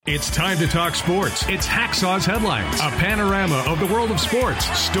It's time to talk sports. It's Hacksaw's Headlines, a panorama of the world of sports,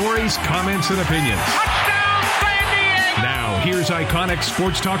 stories, comments, and opinions. Touchdown, San Diego! Now, here's iconic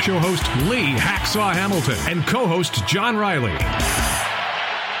sports talk show host Lee Hacksaw Hamilton and co-host John Riley.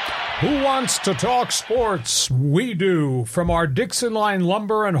 Who wants to talk sports? We do. From our Dixon Line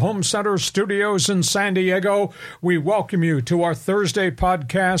Lumber and Home Center studios in San Diego, we welcome you to our Thursday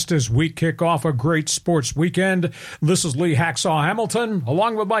podcast as we kick off a great sports weekend. This is Lee Hacksaw Hamilton,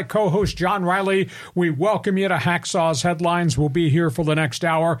 along with my co-host John Riley. We welcome you to Hacksaw's Headlines. We'll be here for the next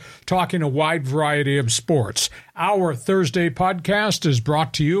hour talking a wide variety of sports. Our Thursday podcast is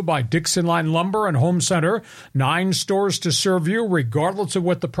brought to you by Dixon Line Lumber and Home Center. 9 stores to serve you, regardless of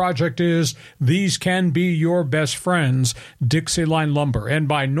what the project is. These can be your best friends, Dixie Line Lumber. And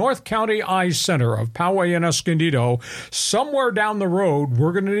by North County Eye Center of Poway and Escondido. Somewhere down the road,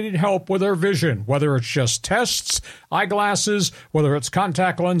 we're going to need help with our vision, whether it's just tests, eyeglasses, whether it's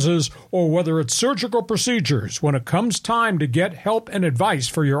contact lenses, or whether it's surgical procedures. When it comes time to get help and advice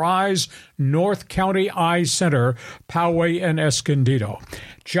for your eyes, North County Eye Center, Poway and Escondido.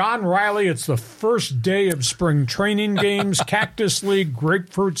 John Riley, it's the first day of spring training games, Cactus League,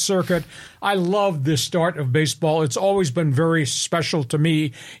 Grapefruit Circuit. I love this start of baseball. It's always been very special to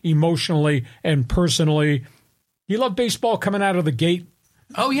me emotionally and personally. You love baseball coming out of the gate?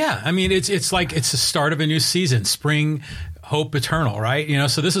 Oh, yeah. I mean, it's like it's the start of a new season, spring, hope eternal, right? You know,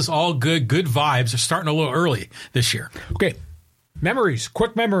 so this is all good vibes. They're starting a little early this year. Okay. Memories,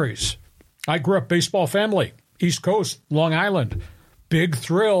 quick memories. I grew up baseball family, East Coast, Long Island. Big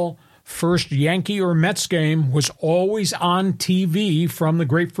thrill. First Yankee or Mets game was always on TV from the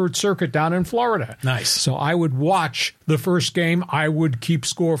Grapefruit Circuit down in Florida. Nice. So I would watch the first game. I would keep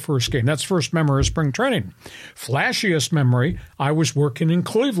score first game. That's first memory of spring training. Flashiest memory, I was working in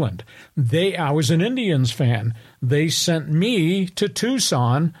Cleveland. I was an Indians fan. They sent me to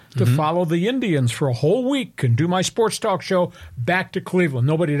Tucson to follow the Indians for a whole week and do my sports talk show back to Cleveland.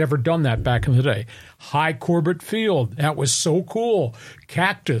 Nobody had ever done that back in the day. High Corbett Field. That was so cool.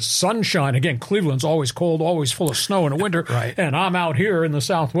 Cactus, sunshine. Again, Cleveland's always cold, always full of snow in the winter. Right. And I'm out here in the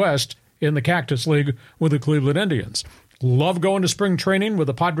Southwest in the Cactus League with the Cleveland Indians. Love going to spring training with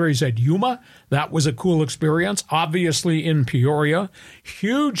the Padres at Yuma. That was a cool experience. Obviously in Peoria.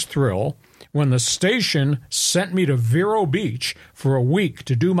 Huge thrill when the station sent me to Vero Beach for a week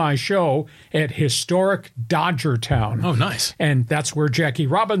to do my show at historic Dodger Town. Oh, nice. And that's where Jackie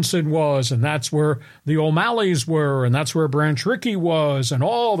Robinson was, and that's where the O'Malleys were, and that's where Branch Rickey was, and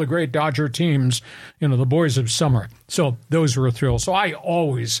all the great Dodger teams, you know, the boys of summer. So those were a thrill. So I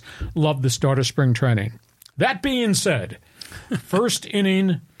always loved the start of spring training. That being said, first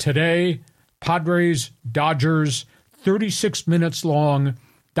inning today, Padres, Dodgers, 36 minutes long.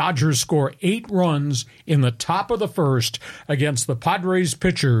 Dodgers score 8 runs in the top of the first against the Padres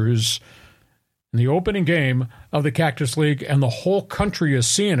pitchers in the opening game of the Cactus League, and the whole country is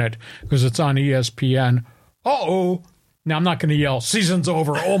seeing it because it's on ESPN. Uh-oh. Now, I'm not going to yell, season's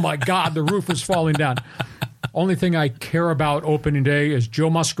over. Oh, my God, the roof is falling down. Only thing I care about opening day is Joe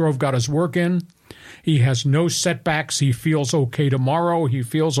Musgrove got his work in. He has no setbacks. He feels okay tomorrow. He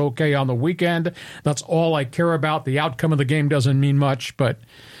feels okay on the weekend. That's all I care about. The outcome of the game doesn't mean much, but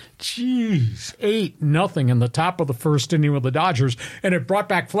geez, 8-0 in the top of the first inning with the Dodgers. And it brought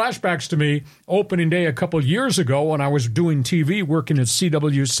back flashbacks to me opening day a couple years ago when I was doing TV, working at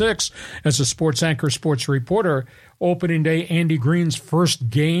CW6 as a sports anchor, sports reporter. Opening day, Andy Green's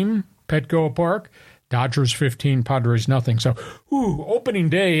first game, Petco Park. Dodgers 15, Padres nothing. So, opening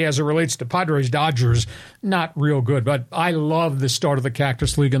day as it relates to Padres, Dodgers, not real good. But I love the start of the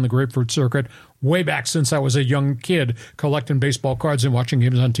Cactus League and the Grapefruit Circuit way back since I was a young kid collecting baseball cards and watching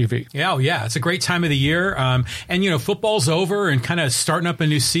games on TV. Yeah, it's a great time of the year. And, you know, football's over and kind of starting up a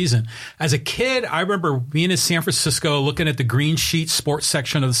new season. As a kid, I remember being in San Francisco looking at the green sheet sports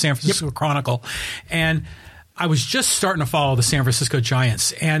section of the San Francisco Chronicle. And I was just starting to follow the San Francisco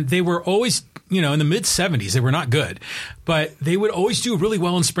Giants. And they were always, you know, in the mid-'70s, they were not good. But they would always do really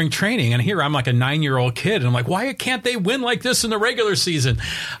well in spring training. And here I'm like a 9-year-old kid. And I'm like, why can't they win like this in the regular season?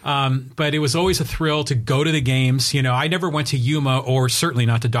 But it was always a thrill to go to the games. You know, I never went to Yuma or certainly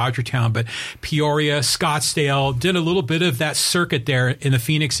not to Dodger Town, but Peoria, Scottsdale, did a little bit of that circuit there in the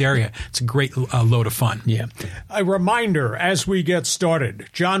Phoenix area. It's a great load of fun. Yeah. A reminder as we get started,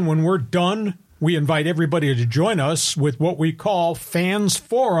 John, when we're done, we invite everybody to join us with what we call Fans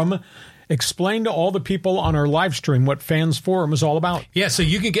Forum. explain to all the people on our live stream what Fans Forum is all about. Yeah, so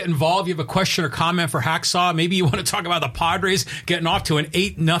you can get involved. You have a question or comment for Hacksaw. Maybe you want to talk about the Padres getting off to an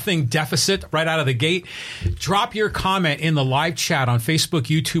 8-0 deficit right out of the gate. Drop your comment in the live chat on Facebook,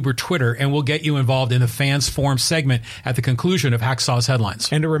 YouTube, or Twitter, and we'll get you involved in the Fans Forum segment at the conclusion of Hacksaw's Headlines.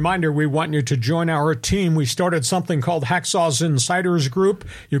 And a reminder, we want you to join our team. We started something called Hacksaw's Insiders Group.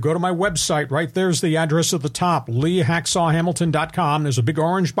 You go to my website. Right there's the address at the top, LeeHacksawHamilton.com. There's a big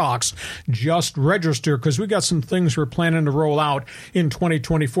orange box. Just register because we got some things we're planning to roll out in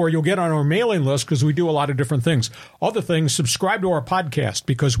 2024. You'll get on our mailing list because we do a lot of different things. Other things, subscribe to our podcast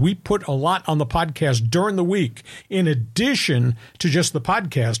because we put a lot on the podcast during the week. In addition to just the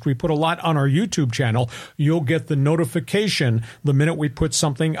podcast, we put a lot on our YouTube channel. You'll get the notification the minute we put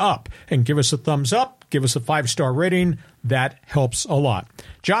something up. And give us a thumbs up, give us a 5-star rating. That helps a lot.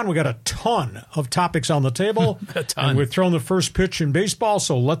 John, we got a ton of topics on the table. A ton. And we've thrown the first pitch in baseball,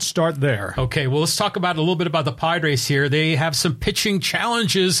 so let's start there. Okay, well, let's talk about a little bit about the Padres here. They have some pitching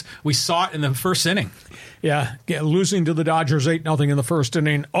challenges. We saw it in the first inning. Yeah, losing to the Dodgers 8-0 in the first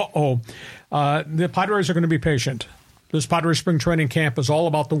inning. The Padres are going to be patient. This Padres spring training camp is all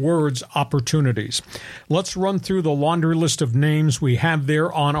about the words opportunities. Let's run through the laundry list of names we have there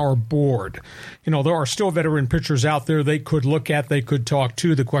on our board. You know, there are still veteran pitchers out there they could look at, they could talk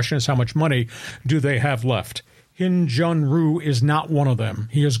to. The question is how much money do they have left? Hyun Jun Ryu is not one of them.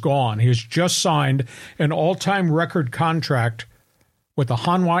 He is gone. He has just signed an all-time record contract with the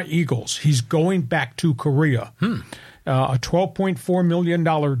Hanwha Eagles. He's going back to Korea. A $12.4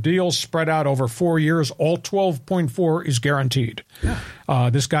 million deal spread out over 4 years. All 12.4 is guaranteed. Yeah.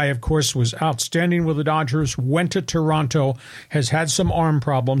 This guy, of course, was outstanding with the Dodgers, went to Toronto, has had some arm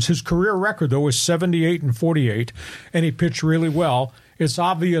problems. His career record, though, is 78-48, and he pitched really well. It's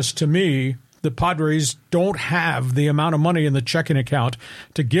obvious to me the Padres don't have the amount of money in the checking account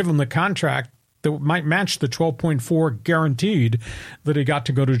to give him the contract that might match the 12.4 guaranteed that he got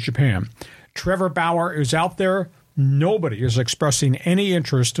to go to Japan. Trevor Bauer is out there. Nobody is expressing any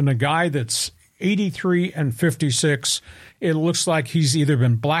interest in a guy that's 83-56. It looks like he's either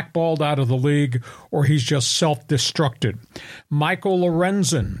been blackballed out of the league or he's just self-destructed. Michael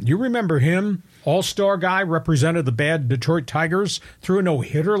Lorenzen, you remember him? All-Star guy, represented the bad Detroit Tigers, threw a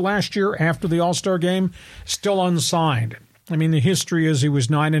no-hitter last year after the All-Star game, still unsigned. I mean, the history is he was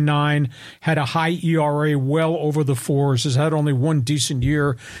 9-9, had a high ERA well over the 4s, has had only one decent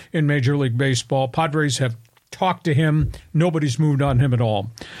year in Major League Baseball. Padres have talked to him. Nobody's moved on him at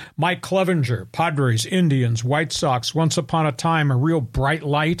all. Mike Clevenger, Padres, Indians, White Sox, once upon a time a real bright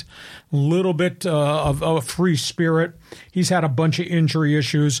light, little bit of a free spirit. He's had a bunch of injury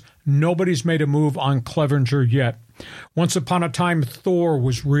issues. Nobody's made a move on Clevenger yet. Once upon a time, Thor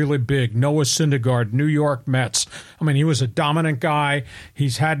was really big. Noah Syndergaard, New York Mets. I mean, he was a dominant guy.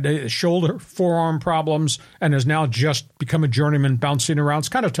 He's had shoulder, forearm problems, and has now just become a journeyman bouncing around. It's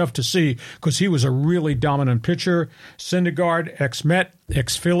kind of tough to see because he was a really dominant pitcher. Syndergaard, ex-Met,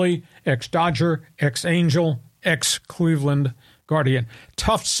 ex-Philly, ex-Dodger, ex-Angel, ex-Cleveland Guardian.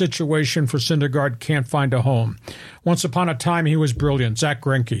 Tough situation for Syndergaard, can't find a home. Once upon a time, he was brilliant. Zach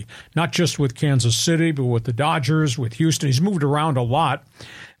Greinke, not just with Kansas City, but with the Dodgers, with Houston. He's moved around a lot.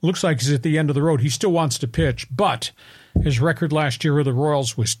 Looks like he's at the end of the road. He still wants to pitch, but his record last year with the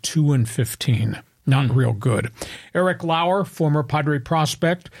Royals was 2-15. Not real good. Eric Lauer, former Padre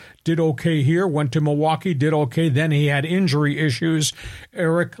prospect, did okay here, went to Milwaukee, did okay. Then he had injury issues.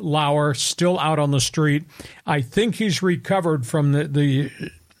 Eric Lauer still out on the street. I think he's recovered from the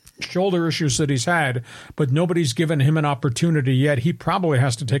shoulder issues that he's had, but nobody's given him an opportunity yet. He probably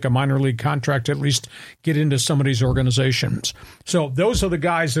has to take a minor league contract to at least get into some of these organizations. So those are the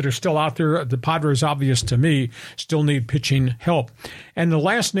guys that are still out there. The Padres, obvious to me, still need pitching help. And the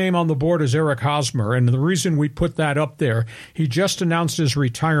last name on the board is Eric Hosmer, and the reason we put that up there, he just announced his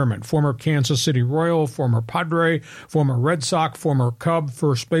retirement. Former Kansas City Royal, former Padre, former Red Sox, former Cub,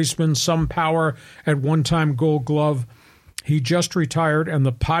 first baseman, some power, at one time Gold Glove. He just retired, and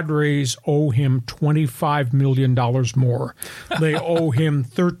the Padres owe him $25 million more. They owe him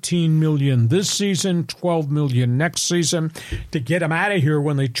 $13 million this season, $12 million next season. To get him out of here,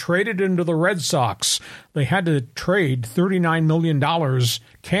 when they traded into the Red Sox, they had to trade $39 million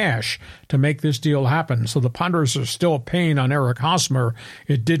cash to make this deal happen. So the Padres are still paying on Eric Hosmer.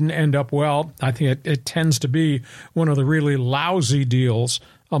 It didn't end up well. I think it tends to be one of the really lousy deals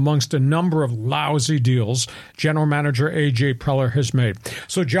amongst a number of lousy deals general manager A.J. Preller has made.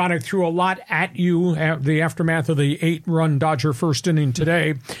 So, John, I threw a lot at you at the aftermath of the 8-run Dodger first inning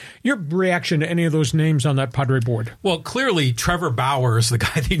today. Your reaction to any of those names on that Padre board? Well, clearly Trevor Bauer is the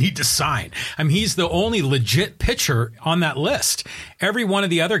guy they need to sign. I mean, he's the only legit pitcher on that list. Every one of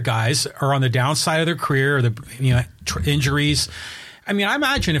the other guys are on the downside of their career, or injuries. I mean, I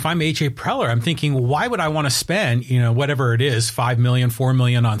imagine if I'm AJ Preller, I'm thinking, why would I want to spend, whatever it is, $5 million, $4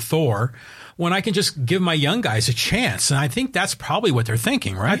 million on Thor, when I can just give my young guys a chance? And I think that's probably what they're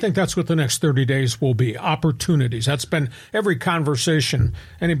thinking, right? I think that's what the next 30 days will be, opportunities. That's been every conversation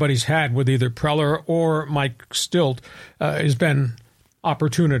anybody's had with either Preller or Mike Stilt has been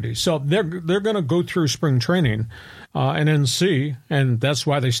opportunities. So they're going to go through spring training and then see, and that's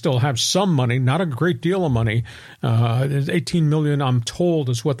why they still have some money, not a great deal of money. $18 million, I'm told,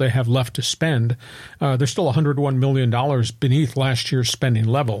 is what they have left to spend. They're still $101 million beneath last year's spending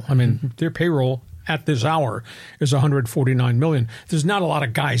level. I mean, their payroll at this hour is $149 million. There's not a lot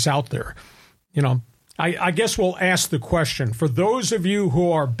of guys out there. I guess we'll ask the question, for those of you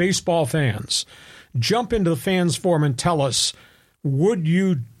who are baseball fans, jump into the fans forum and tell us, would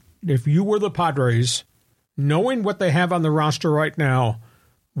you, if you were the Padres, knowing what they have on the roster right now,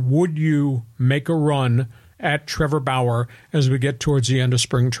 would you make a run at Trevor Bauer as we get towards the end of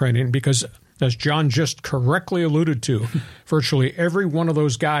spring training? Because, as John just correctly alluded to, virtually every one of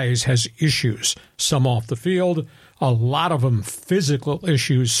those guys has issues, some off the field, a lot of them physical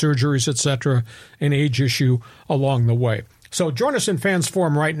issues, surgeries, etc., an age issue along the way. So join us in Fans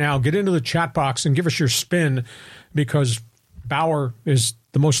Forum right now. Get into the chat box and give us your spin, because Bauer is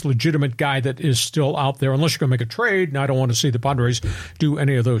the most legitimate guy that is still out there, unless you're going to make a trade, and I don't want to see the Padres do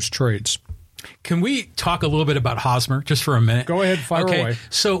any of those trades. Can we talk a little bit about Hosmer just for a minute? Go ahead, fire away.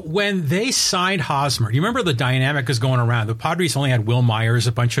 So when they signed Hosmer, you remember the dynamic is going around. The Padres only had Will Myers,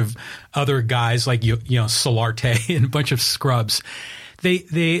 a bunch of other guys like Solarte and a bunch of scrubs.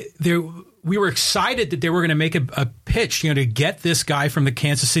 We were excited that they were going to make a pitch, to get this guy from the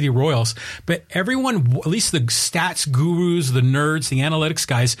Kansas City Royals. But everyone, at least the stats gurus, the nerds, the analytics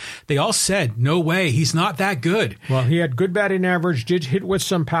guys, they all said, no way, he's not that good. Well, he had good batting average, did hit with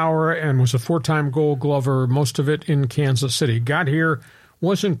some power, and was a 4-time Gold Glover, most of it in Kansas City. Got here,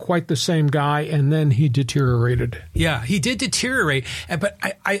 wasn't quite the same guy, and then he deteriorated. Yeah, he did deteriorate. But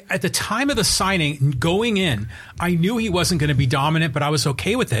I at the time of the signing, going in, I knew he wasn't going to be dominant, but I was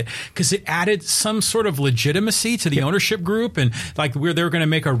okay with it because it added some sort of legitimacy to the ownership group, and like they were going to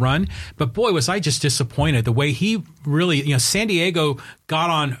make a run. But boy, was I just disappointed the way he really, San Diego got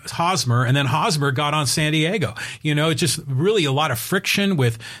on Hosmer, and then Hosmer got on San Diego. Just really a lot of friction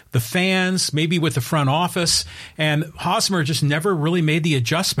with the fans, maybe with the front office, and Hosmer just never really made the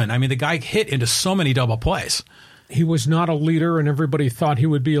adjustment. I mean, the guy hit into so many double plays. He was not a leader, and everybody thought he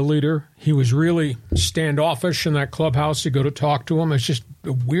would be a leader. He was really standoffish in that clubhouse. You go to talk to him, it's just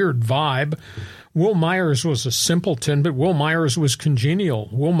a weird vibe. Will Myers was a simpleton, but Will Myers was congenial.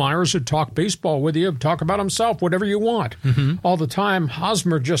 Will Myers would talk baseball with you, talk about himself, whatever you want, all the time.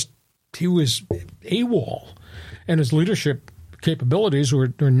 Hosmer he was AWOL, and his leadership capabilities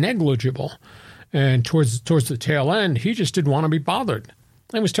were negligible. And towards the tail end, he just didn't want to be bothered.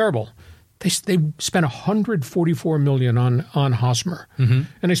 It was terrible. They spent $144 million on Hosmer, and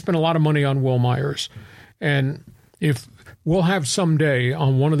they spent a lot of money on Will Myers. And if we'll have someday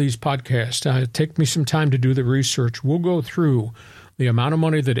on one of these podcasts, take me some time to do the research, we'll go through the amount of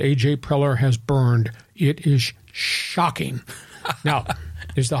money that A.J. Preller has burned. It is shocking. Now,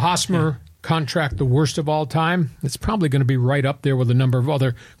 is the Hosmer contract the worst of all time? It's probably going to be right up there with a number of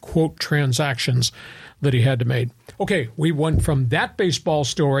other, quote, transactions that he had to make. Okay, we went from that baseball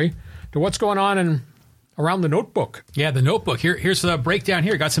story to what's going on around the notebook. Yeah, the notebook. Here's the breakdown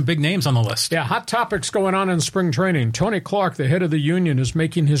here. Got some big names on the list. Yeah, hot topics going on in spring training. Tony Clark, the head of the union, is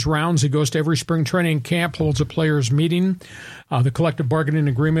making his rounds. He goes to every spring training camp, holds a players' meeting. The collective bargaining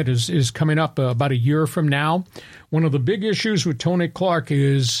agreement is coming up about a year from now. One of the big issues with Tony Clark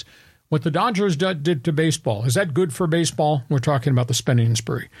is what the Dodgers did to baseball. Is that good for baseball? We're talking about the spending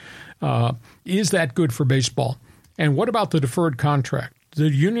spree. Is that good for baseball? And what about the deferred contract?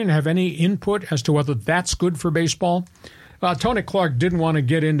 Did the union have any input as to whether that's good for baseball? Tony Clark didn't want to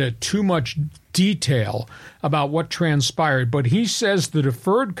get into too much detail about what transpired, but he says the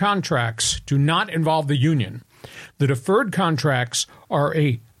deferred contracts do not involve the union. The deferred contracts are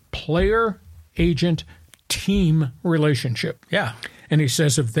a player-agent-team relationship. Yeah. And he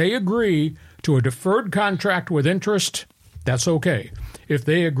says if they agree to a deferred contract with interest, that's okay. If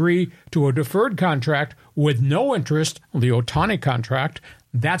they agree to a deferred contract with no interest, the Ohtani contract,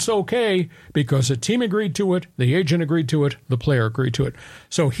 That's okay because the team agreed to it, the agent agreed to it, the player agreed to it.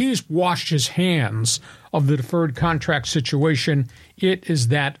 So he's washed his hands of the deferred contract situation. It is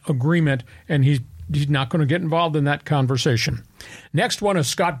that agreement, and he's not going to get involved in that conversation. Next one is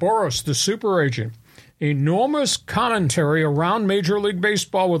Scott Boras, the super agent. Enormous commentary around Major League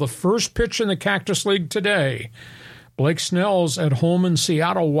Baseball with the first pitch in the Cactus League today. Blake Snell's at home in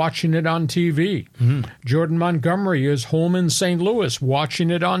Seattle watching it on TV. Jordan Montgomery is home in St. Louis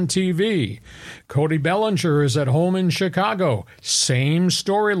watching it on TV. Cody Bellinger is at home in Chicago. Same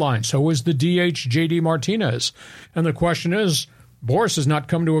storyline. So is the DH J.D. Martinez. And the question is, Boras has not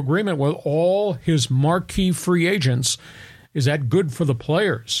come to agreement with all his marquee free agents. Is that good for the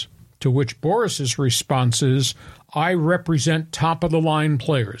players? To which Boris's response is, I represent top-of-the-line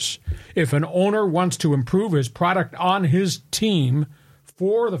players. If an owner wants to improve his product on his team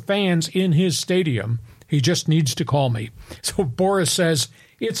for the fans in his stadium, he just needs to call me. So Boras says,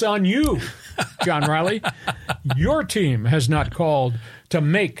 it's on you, John Riley. Your team has not called to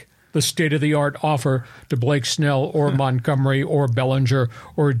make the state-of-the-art offer to Blake Snell or Montgomery or Bellinger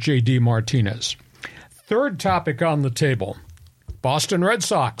or J.D. Martinez. Third topic on the table, Boston Red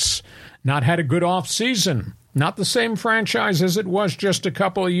Sox. Not had a good offseason. Not the same franchise as it was just a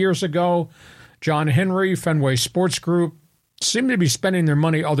couple of years ago. John Henry, Fenway Sports Group, seem to be spending their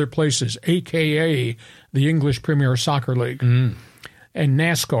money other places, a.k.a. the English Premier Soccer League and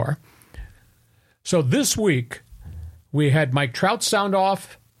NASCAR. So this week, we had Mike Trout sound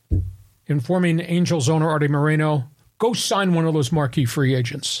off, informing Angels owner Artie Moreno, go sign one of those marquee free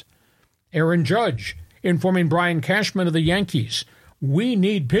agents. Aaron Judge informing Brian Cashman of the Yankees, we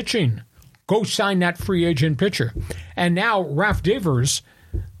need pitching. Go sign that free agent pitcher. And now Ralph Devers,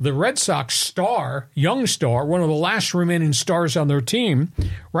 the Red Sox star, young star, one of the last remaining stars on their team,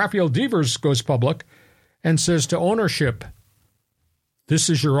 Rafael Devers goes public and says to ownership, this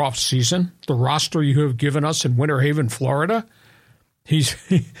is your off season, the roster you have given us in Winter Haven, Florida. He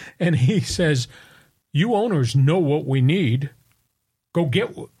says, you owners know what we need. Go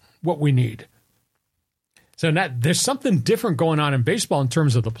get what we need. So there's something different going on in baseball in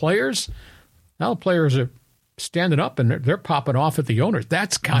terms of the players. Now the players are standing up and they're popping off at the owners.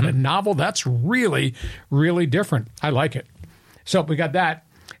 That's kind of novel. That's really, really different. I like it. So we got that.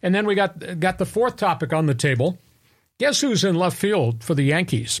 And then we got the fourth topic on the table. Guess who's in left field for the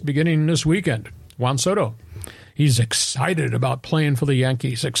Yankees beginning this weekend? Juan Soto. He's excited about playing for the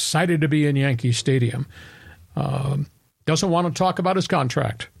Yankees, excited to be in Yankee Stadium. Doesn't want to talk about his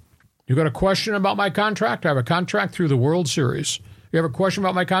contract. You got a question about my contract? I have a contract through the World Series. You have a question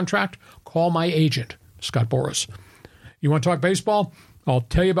about my contract? Call my agent, Scott Boras. You want to talk baseball? I'll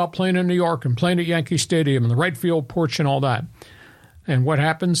tell you about playing in New York and playing at Yankee Stadium and the right field porch and all that. And what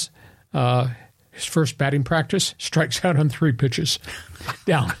happens? His first batting practice, strikes out on 3 pitches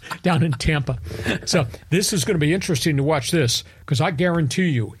down in Tampa. So this is going to be interesting to watch this because I guarantee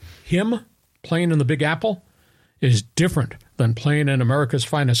you him playing in the Big Apple is different than playing in America's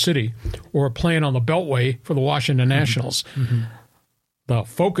finest city or playing on the Beltway for the Washington Nationals. Mm-hmm. The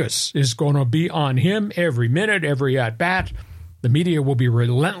focus is going to be on him every minute, every at-bat. The media will be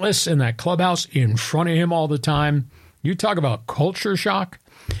relentless in that clubhouse in front of him all the time. You talk about culture shock.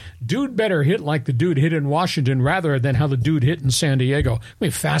 Dude better hit like the dude hit in Washington rather than how the dude hit in San Diego. It'll be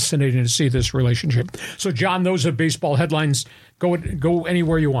fascinating to see this relationship. So, John, those are baseball headlines. Go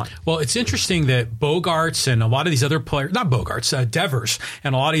anywhere you want. Well, it's interesting that Bogarts and a lot of these other players, not Bogarts, Devers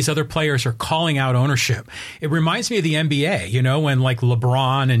and a lot of these other players are calling out ownership. It reminds me of the NBA, when like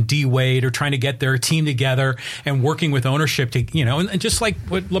LeBron and D Wade are trying to get their team together and working with ownership to, and just like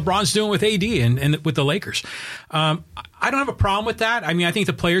what LeBron's doing with AD and with the Lakers. I don't have a problem with that. I mean, I think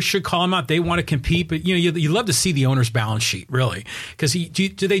the players should call them out. They want to compete, but you love to see the owner's balance sheet, really, because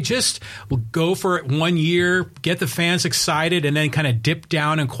do they just go for it 1 year, get the fans excited, and then kind of dip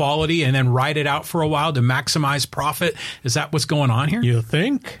down in quality and then ride it out for a while to maximize profit? Is that what's going on here? You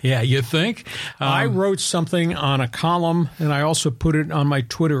think? Yeah, you think? I wrote something on a column, and I also put it on my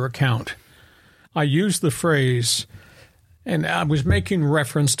Twitter account. I used the phrase, and I was making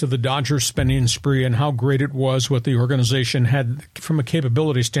reference to the Dodgers spending spree and how great it was what the organization had from a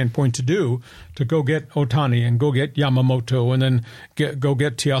capability standpoint to do to go get Ohtani and go get Yamamoto and then go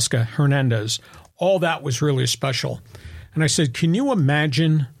get Teoscar Hernandez. All that was really special. And I said, can you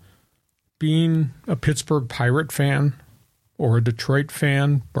imagine being a Pittsburgh Pirate fan or a Detroit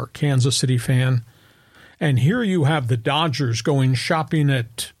fan or a Kansas City fan? And here you have the Dodgers going shopping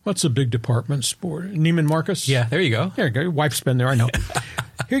at, what's a big department store? Neiman Marcus? Yeah, there you go. There you go. Your wife's been there, I know.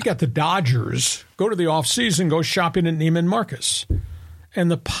 Here you got the Dodgers, go to the off-season, go shopping at Neiman Marcus. And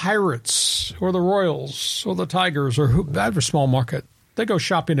the Pirates or the Royals or the Tigers or whatever small market, They go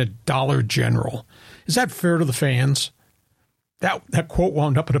shopping at Dollar General. Is that fair to the fans? That quote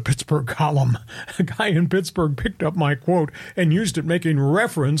wound up in a Pittsburgh column. A guy in Pittsburgh picked up my quote and used it making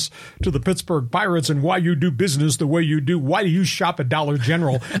reference to the Pittsburgh Pirates and why you do business the way you do. Why do you shop at Dollar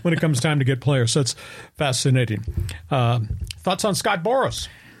General when it comes time to get players? That's fascinating. Thoughts on Scott Boras?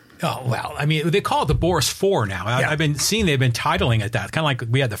 Oh, well, I mean, they call it the Boras 4 now. Yeah. I've been seeing they've been titling it that, kind of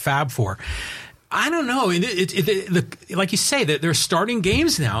like we had the Fab 4. I don't know. Like you say, that they're starting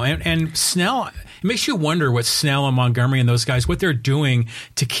games now, and Snell. It makes you wonder what Snell and Montgomery and those guys, what they're doing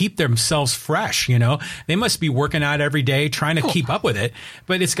to keep themselves fresh. You know, they must be working out every day, trying to keep up with it.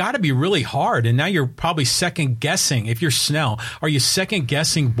 But it's got to be really hard. And now you're probably second guessing. If you're Snell, are you second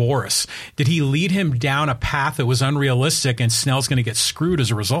guessing Boras? Did he lead him down a path that was unrealistic, and Snell's going to get screwed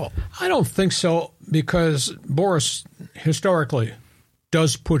as a result? I don't think so, because Boras historically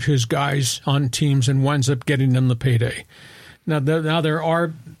does put his guys on teams and winds up getting them the payday. Now there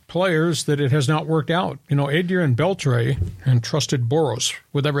are players that it has not worked out. You know, Adrian Beltre entrusted Boras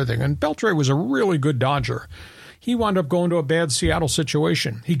with everything, and Beltre was a really good Dodger. He wound up going to a bad Seattle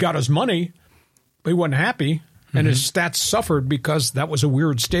situation. He got his money, but he wasn't happy, and his stats suffered because that was a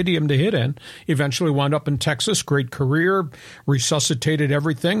weird stadium to hit in. Eventually wound up in Texas, great career, resuscitated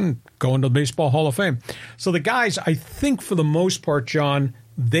everything, going to the Baseball Hall of Fame. So the guys, I think for the most part, John,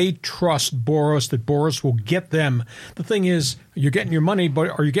 they trust Boras, that Boras will get them. The thing is, you're getting your money,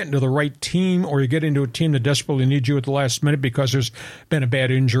 but are you getting to the right team, or are you getting to a team that desperately needs you at the last minute because there's been a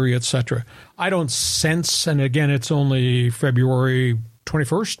bad injury, etc.? I don't sense, and again, it's only February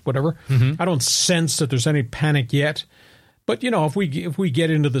 21st, whatever. I don't sense that there's any panic yet. But, you know, if we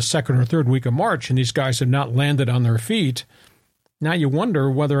get into the second or third week of March and these guys have not landed on their feet, now you wonder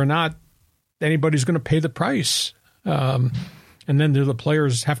whether or not anybody's going to pay the price. And then the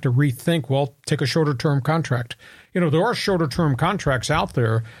players have to rethink, well, take a shorter-term contract. You know, there are shorter-term contracts out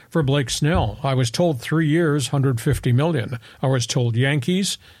there for Blake Snell. I was told 3 years, $150 million. I was told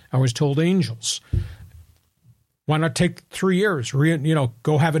Yankees. I was told Angels. Why not take 3 years?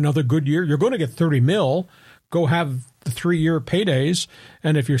 Go have another good year. You're going to get $30 million. Go have the 3-year paydays.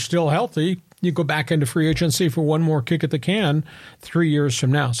 And if you're still healthy, you go back into free agency for one more kick at the can 3 years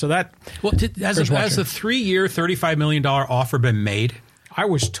from now. So that has the 3-year, $35 million offer been made? I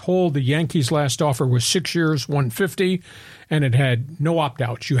was told the Yankees' last offer was 6 years, $150, and it had no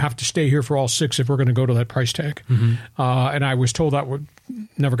opt-outs. You have to stay here for all 6 if we're going to go to that price tag. And I was told that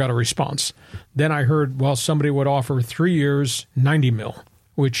never got a response. Then I heard, well, somebody would offer 3 years, $90 million,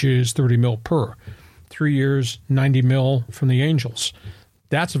 which is $30 million per. 3 years, $90 million from the Angels.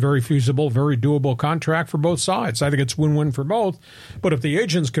 That's a very feasible, very doable contract for both sides. I think it's win-win for both. But if the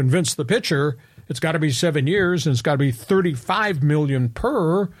agents convince the pitcher it's got to be 7 years and it's got to be $35 million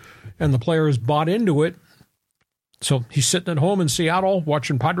per, and the player has bought into it, so he's sitting at home in Seattle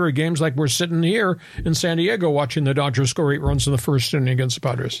watching Padres games like we're sitting here in San Diego watching the Dodgers score 8 runs in the first inning against the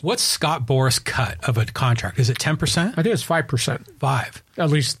Padres. What's Scott Boras' cut of a contract? Is it 10%? I think it's 5%. 5. At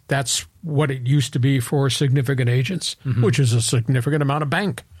least that's what it used to be for significant agents, which is a significant amount of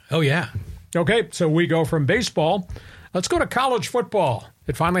bank. Oh, yeah. Okay, so we go from baseball. Let's go to college football.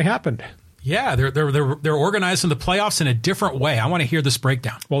 It finally happened. Yeah, they're organizing the playoffs in a different way. I want to hear this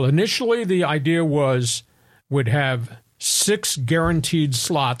breakdown. Well, initially the idea would have 6 guaranteed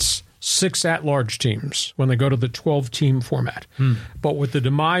slots, 6 at-large teams when they go to the 12-team format. But with the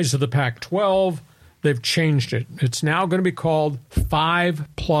demise of the Pac-12, they've changed it. It's now going to be called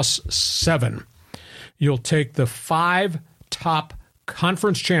 5+7. You'll take the 5 top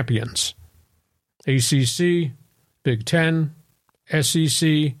conference champions, ACC, Big Ten,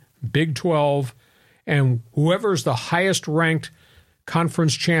 SEC, Big 12, and whoever's the highest-ranked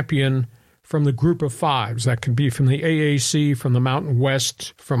conference champion from the group of 5s. That can be from the AAC, from the Mountain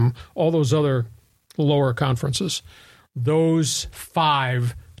West, from all those other lower conferences. Those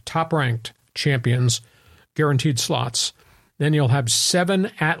 5 top-ranked champions, guaranteed slots. Then you'll have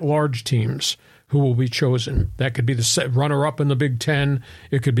 7 at-large teams who will be chosen. That could be the runner-up in the Big Ten.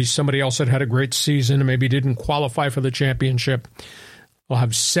 It could be somebody else that had a great season and maybe didn't qualify for the championship. We'll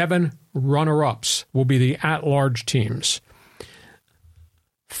have 7 runner-ups will be the at-large teams.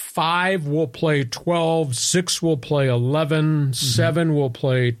 5 will play 12, 6 will play 11, 7 will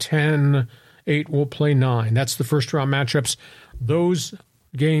play 10, 8 will play 9. That's the first-round matchups. Those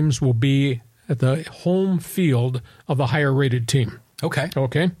games will be at the home field of the higher-rated team. Okay.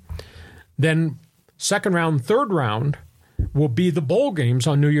 Then second round, third round will be the bowl games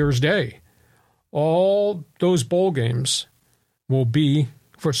on New Year's Day. All those bowl games will be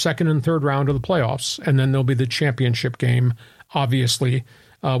for second and third round of the playoffs, and then there'll be the championship game, obviously,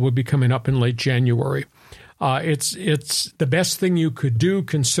 would be coming up in late January. It's the best thing you could do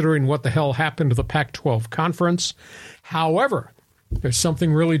considering what the hell happened to the Pac-12 conference. However, there's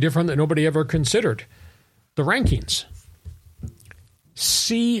something really different that nobody ever considered. The rankings.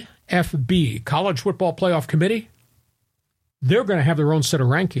 CFB, College Football Playoff Committee, they're going to have their own set of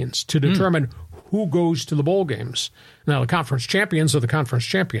rankings to determine who goes to the bowl games. Now, the conference champions are the conference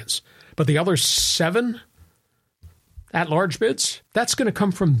champions. But the other 7 at-large bids, that's going to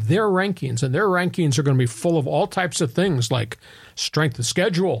come from their rankings. And their rankings are going to be full of all types of things like strength of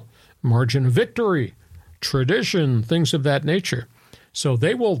schedule, margin of victory, tradition, things of that nature. So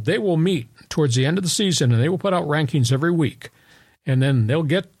they will meet towards the end of the season, and they will put out rankings every week. And then they'll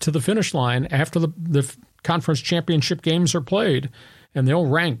get to the finish line after the conference championship games are played, and they'll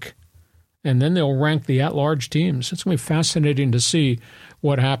rank. And then they'll rank the at-large teams. It's going to be fascinating to see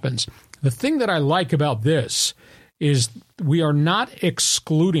what happens. The thing that I like about this is we are not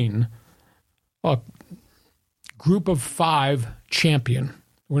excluding a group of 5 champion.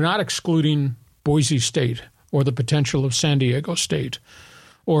 We're not excluding Boise State or the potential of San Diego State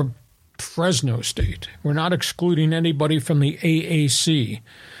or Fresno State. We're not excluding anybody from the AAC.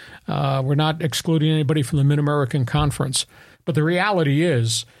 We're not excluding anybody from the Mid-American Conference. But the reality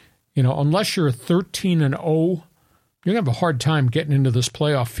is, unless you're 13-0, you're going to have a hard time getting into this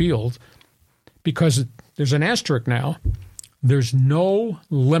playoff field because there's an asterisk now. There's no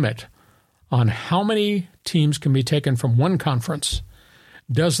limit on how many teams can be taken from one conference.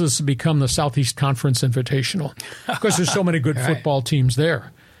 Does this become the Southeast Conference Invitational? Because there's so many good football teams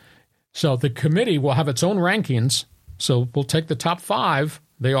there. So the committee will have its own rankings. So we'll take the top 5.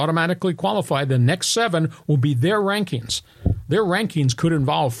 They automatically qualify. The next 7 will be their rankings. Their rankings could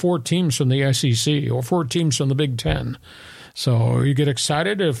involve 4 teams from the SEC or 4 teams from the Big Ten. So you get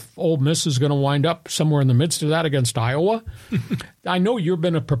excited if Ole Miss is going to wind up somewhere in the midst of that against Iowa. I know you've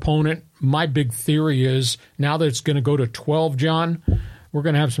been a proponent. My big theory is now that it's going to go to 12, John, we're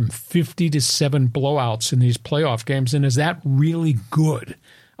going to have some 50-7 blowouts in these playoff games. And is that really good?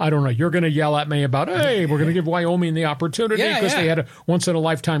 I don't know. You're going to yell at me about, hey, we're going to give Wyoming the opportunity because they had a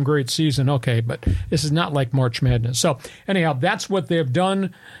once-in-a-lifetime great season. Okay, but this is not like March Madness. So anyhow, that's what they've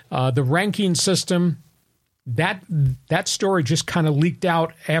done. The ranking system, that story just kind of leaked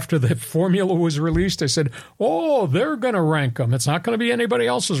out after the formula was released. They said, they're going to rank them. It's not going to be anybody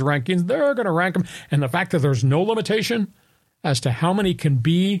else's rankings. They're going to rank them. And the fact that there's no limitation as to how many can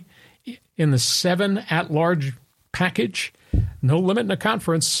be in the 7 at-large package, no limit in the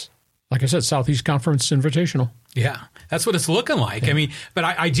conference. Like I said, Southeast Conference Invitational. Yeah, that's what it's looking like. Yeah. I mean, but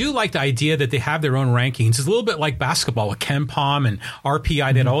I do like the idea that they have their own rankings. It's a little bit like basketball with KenPom and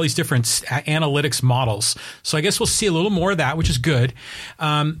RPI. They had all these different analytics models. So I guess we'll see a little more of that, which is good.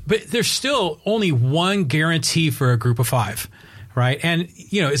 But there's still only one guarantee for a group of 5. Right. And,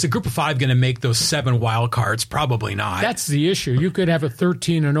 is a group of 5 going to make those 7 wild cards? Probably not. That's the issue. You could have a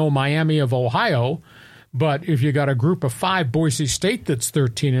 13-0 Miami of Ohio, but if you got a group of 5 Boise State that's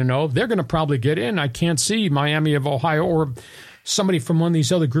 13-0, they're going to probably get in. I can't see Miami of Ohio or somebody from one of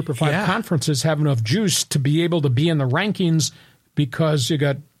these other group of 5 conferences have enough juice to be able to be in the rankings because you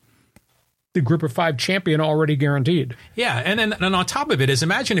got the group of 5 champion already guaranteed. Yeah, and on top of it is,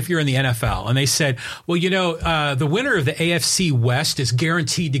 imagine if you're in the NFL and they said, well, the winner of the AFC West is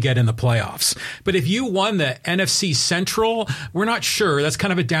guaranteed to get in the playoffs. But if you won the NFC Central, we're not sure. That's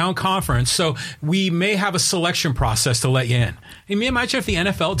kind of a down conference, so we may have a selection process to let you in. I mean, imagine if the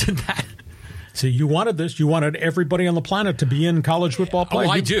NFL did that. See, you wanted this. You wanted everybody on the planet to be in college football play.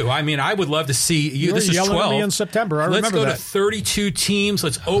 I do. I mean, I would love to see you. This is 12. At me in September. Let's go to 32 teams.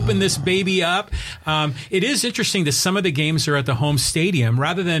 Let's open this baby up. It is interesting that some of the games are at the home stadium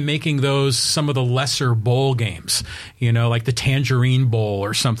rather than making those some of the lesser bowl games. Like the Tangerine Bowl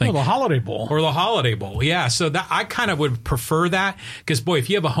or something. Or the Holiday Bowl. Or the Holiday Bowl. Yeah. So that I kind of would prefer that because, boy, if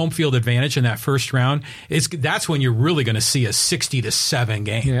you have a home field advantage in that first round, that's when you're really going to see a 60-7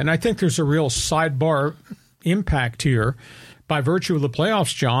 game. Yeah, and I think there's a real sidebar impact here by virtue of the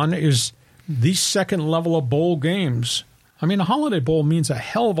playoffs, John, is these second level of bowl games. I mean, the Holiday Bowl means a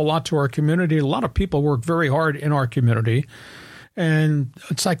hell of a lot to our community. A lot of people work very hard in our community. And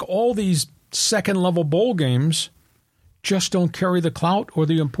it's like all these second level bowl games just don't carry the clout or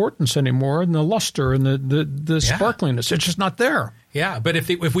the importance anymore and the luster and the sparkliness. It's just not there. Yeah, but if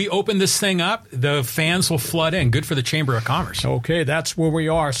we open this thing up, the fans will flood in. Good for the Chamber of Commerce. Okay, that's where we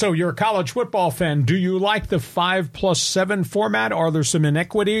are. So you're a college football fan. Do you like the 5+7 format? Are there some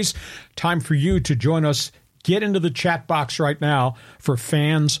inequities? Time for you to join us get into the chat box right now for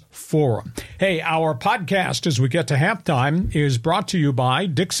Fans Forum. Hey, our podcast, as we get to halftime, is brought to you by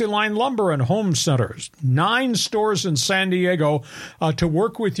Dixieline Lumber and Home Centers. 9 stores in San Diego to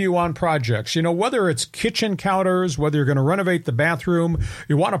work with you on projects. You know, whether it's kitchen counters, whether you're going to renovate the bathroom,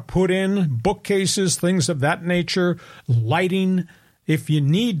 you want to put in bookcases, things of that nature, lighting. If you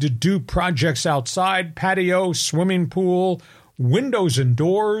need to do projects outside, patio, swimming pool, windows and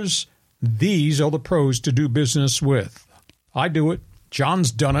doors, these are the pros to do business with. I do it.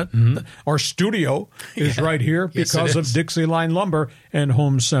 John's done it. Mm-hmm. Our studio is right here because of Dixieline Lumber and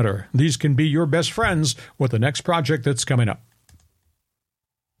Home Center. These can be your best friends with the next project that's coming up.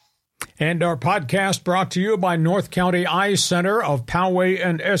 And our podcast brought to you by North County Eye Center of Poway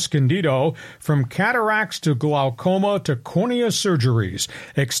and Escondido. From cataracts to glaucoma to cornea surgeries,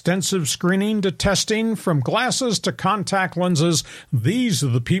 extensive screening to testing, from glasses to contact lenses, these are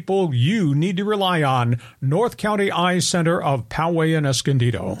the people you need to rely on. North County Eye Center of Poway and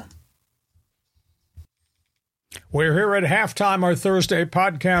Escondido. We're here at halftime, our Thursday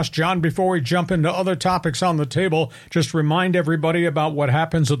podcast. John, before we jump into other topics on the table, just remind everybody about what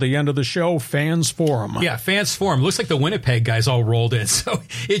happens at the end of the show, Fans Forum. Yeah, Fans Forum. Looks like the Winnipeg guys all rolled in. So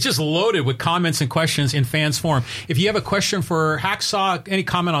it's just loaded with comments and questions in Fans Forum. If you have a question for Hacksaw, any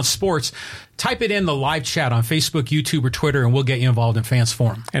comment on sports, type it in the live chat on Facebook, YouTube, or Twitter, and we'll get you involved in Fans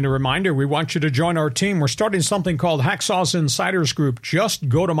Forum. And a reminder, we want you to join our team. We're starting something called Hacksaw's Insiders Group. Just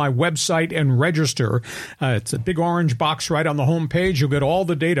go to my website and register. It's a big orange box right on the home page. You'll get all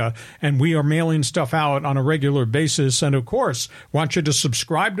the data, and we are mailing stuff out on a regular basis. And, of course, want you to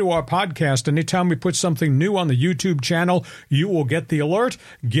subscribe to our podcast. Anytime we put something new on the YouTube channel, you will get the alert.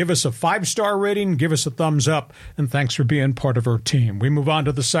 Give us a 5-star rating. Give us a thumbs up. And thanks for being part of our team. We move on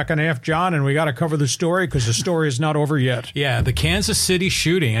to the second half, John, and we got to cover the story because the story is not over yet. Yeah, the Kansas City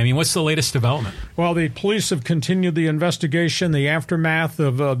shooting. I mean, what's the latest development? Well, the police have continued the investigation, the aftermath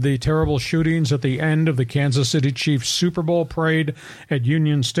of the terrible shootings at the end of the Kansas City Chiefs Super Bowl parade at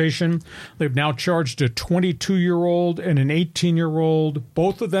Union Station. They've now charged a 22-year-old and an 18-year-old.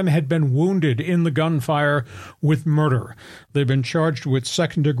 Both of them had been wounded in the gunfire with murder. They've been charged with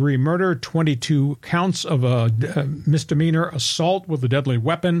second-degree murder, 22 counts of a misdemeanor assault with a deadly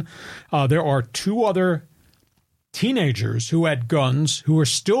weapon. There are 2 other teenagers who had guns who are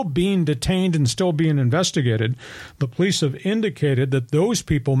still being detained and still being investigated. The police have indicated that those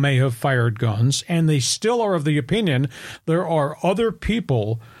people may have fired guns, and they still are of the opinion there are other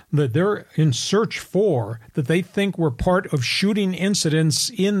people that they're in search for that they think were part of shooting incidents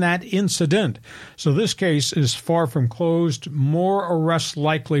in that incident. So this case is far from closed. More arrests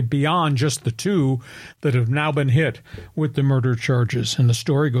likely beyond just the 2 that have now been hit with the murder charges. And the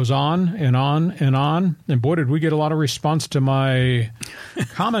story goes on and on and on. And boy, did we get a lot of response to my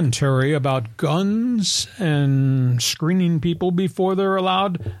commentary about guns and screening people before they're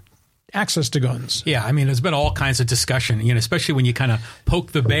allowed access to guns. Yeah, I mean, there's been all kinds of discussion, you know, especially when you kind of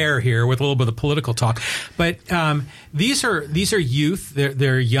poke the bear here with a little bit of political talk. But these are youth.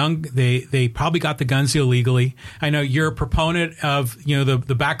 They're young. They probably got the guns illegally. I know you're a proponent of, you know,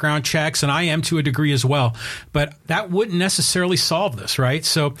 the background checks, and I am to a degree as well. But that wouldn't necessarily solve this, right?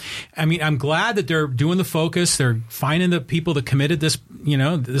 So, I mean, I'm glad that they're doing the focus. They're finding the people that committed this. You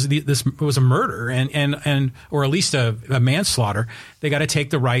know, this was a murder and or at least a manslaughter. They got to take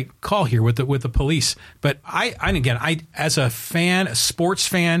the right call here with the police. But I as a fan, a sports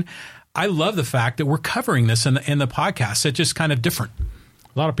fan, I love the fact that we're covering this in the podcast. It's just kind of different.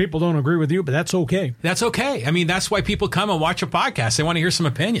 A lot of people don't agree with you, but that's okay. That's okay. I mean, that's why people come and watch a podcast. They want to hear some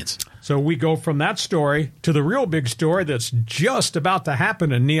opinions. So we go from that story to the real big story that's just about to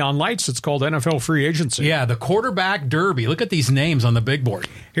happen in neon lights. It's called NFL free agency. Yeah, the quarterback derby. Look at these names on the big board.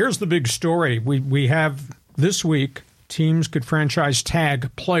 Here's the big story. We have this week, teams could franchise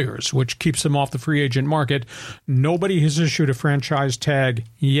tag players, which keeps them off the free agent market. Nobody has issued a franchise tag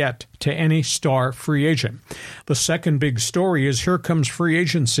yet to any star free agent. The second big story is here comes free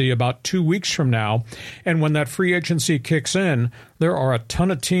agency about 2 weeks from now. And when that free agency kicks in, there are a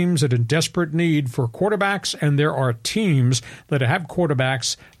ton of teams that are in desperate need for quarterbacks, and there are teams that have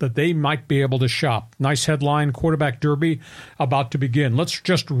quarterbacks that they might be able to shop. Nice headline, quarterback derby about to begin. Let's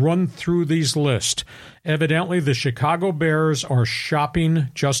just run through these lists. Evidently, the Chicago Bears are shopping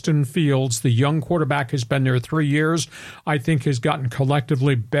Justin Fields. The young quarterback has been there 3 years. I think has gotten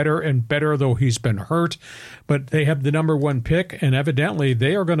collectively better and better, though he's been hurt. But they have the number 1 pick, and evidently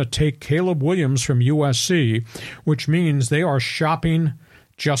they are going to take Caleb Williams from USC, which means they are shopping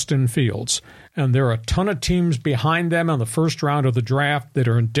Justin Fields. And there are a ton of teams behind them on the first round of the draft that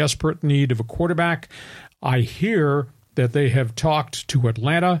are in desperate need of a quarterback. I hear that they have talked to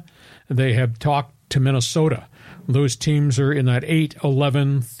Atlanta. They have talked to Minnesota. Those teams are in that 8,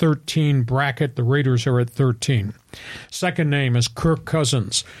 11, 13 bracket. The Raiders are at 13. Second name is Kirk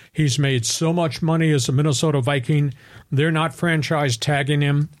Cousins. He's made so much money as a Minnesota Viking. They're not franchise tagging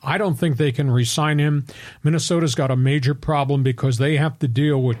him. I don't think they can re-sign him. Minnesota's got a major problem because they have to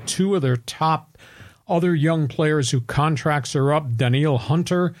deal with two of their top other young players whose contracts are up, Danielle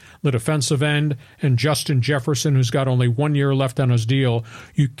Hunter, the defensive end, and Justin Jefferson, who's got only 1 year left on his deal.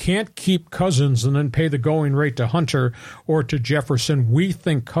 You can't keep Cousins and then pay the going rate to Hunter or to Jefferson. We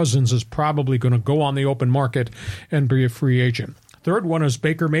think Cousins is probably going to go on the open market and be a free agent. Third one is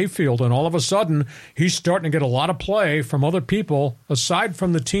Baker Mayfield, and all of a sudden, he's starting to get a lot of play from other people, aside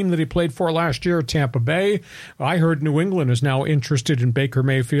from the team that he played for last year, Tampa Bay. I heard New England is now interested in Baker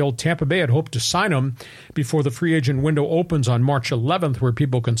Mayfield. Tampa Bay had hoped to sign him before the free agent window opens on March 11th, where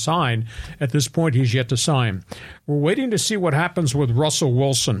people can sign. At this point, he's yet to sign. We're waiting to see what happens with Russell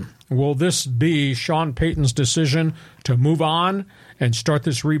Wilson. Will this be Sean Payton's decision to move on and start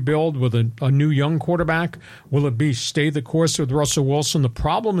this rebuild with a new young quarterback? Will it be stay the course with Russell Wilson? The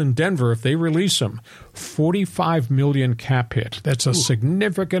problem in Denver, if they release him, $45 million cap hit. That's a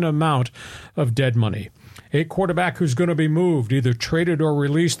significant amount of dead money. A quarterback who's going to be moved, either traded or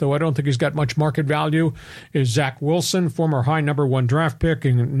released, though I don't think he's got much market value, is Zach Wilson, former high number 1 draft pick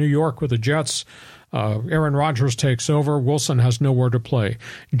in New York with the Jets. Aaron Rodgers takes over. Wilson has nowhere to play.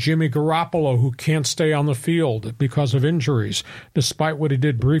 Jimmy Garoppolo, who can't stay on the field because of injuries, despite what he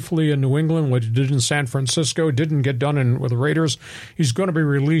did briefly in New England, what he did in San Francisco, didn't get done with the Raiders. He's going to be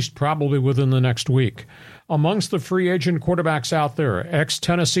released probably within the next week. Amongst the free agent quarterbacks out there,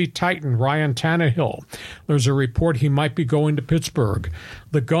 ex-Tennessee Titan Ryan Tannehill. There's a report he might be going to Pittsburgh.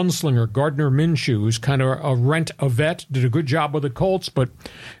 The gunslinger Gardner Minshew, who's kind of a vet, did a good job with the Colts, but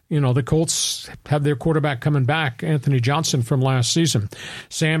the Colts have their quarterback coming back, Anthony Johnson from last season.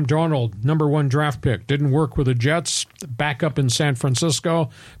 Sam Darnold, number 1 draft pick, didn't work with the Jets, back up in San Francisco,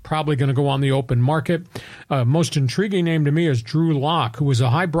 probably going to go on the open market. Most intriguing name to me is Drew Lock, who was a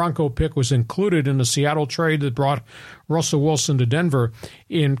high Bronco pick, was included in the Seattle trade that brought Russell Wilson to Denver.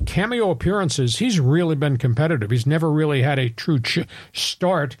 In cameo appearances, he's really been competitive. He's never really had a true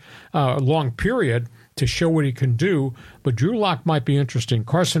start, long period, to show what he can do, but Drew Lock might be interesting.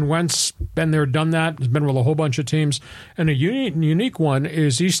 Carson Wentz, been there, done that, has been with a whole bunch of teams. And a unique one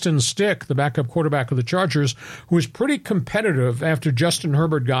is Easton Stick, the backup quarterback of the Chargers, who was pretty competitive after Justin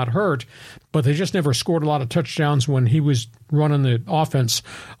Herbert got hurt, but they just never scored a lot of touchdowns when he was running the offense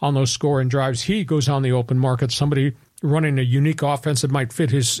on those scoring drives. He goes on the open market. Somebody running a unique offense that might fit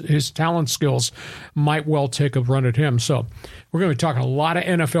his talent skills might well take a run at him. So we're going to be talking a lot of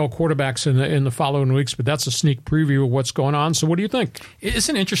NFL quarterbacks in the following weeks, but that's a sneak preview of what's going on. So what do you think?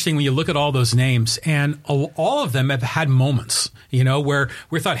 Isn't it interesting when you look at all those names, and all of them have had moments, where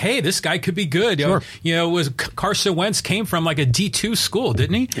we thought, hey, this guy could be good. Sure. Was Carson Wentz came from like a D2 school,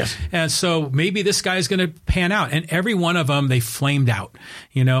 didn't he? Yes. And so maybe this guy's going to pan out. And every one of them, they flamed out.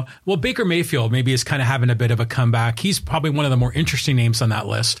 Well, Baker Mayfield maybe is kind of having a bit of a comeback. He's probably one of the more interesting names on that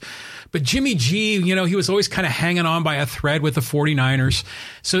list. But Jimmy G, he was always kind of hanging on by a thread with the 49ers.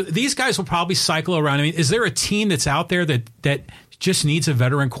 So these guys will probably cycle around. I mean, is there a team that's out there that just needs a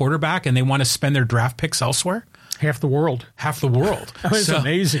veteran quarterback and they want to spend their draft picks elsewhere? Half the world. It's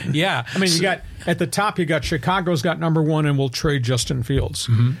amazing. Yeah. I mean, you got at the top, you got Chicago's got number 1 and will trade Justin Fields.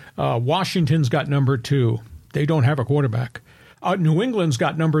 Mm-hmm. Washington's got number 2. They don't have a quarterback. New England's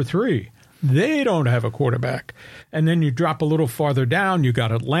got number 3. They don't have a quarterback. And then you drop a little farther down, you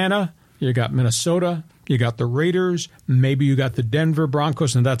got Atlanta, you got Minnesota, you got the Raiders, maybe you got the Denver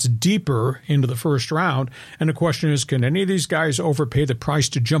Broncos, and that's deeper into the first round. And the question is, can any of these guys overpay the price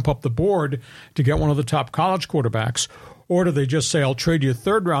to jump up the board to get one of the top college quarterbacks? Or do they just say, I'll trade you a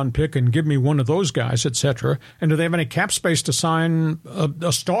third-round pick and give me one of those guys, et cetera? And do they have any cap space to sign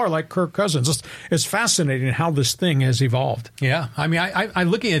a star like Kirk Cousins? It's fascinating how this thing has evolved. Yeah. I mean, I'm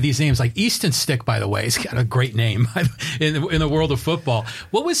looking at these names like Easton Stick, by the way. He's got a great name in the world of football.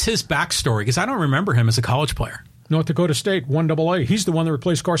 What was his backstory? Because I don't remember him as a college player. North Dakota State, 1AA. He's the one that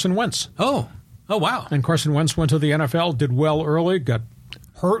replaced Carson Wentz. Oh, wow. And Carson Wentz went to the NFL, did well early, got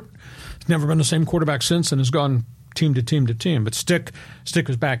hurt. He's never been the same quarterback since and has gone team to team to team. But Stick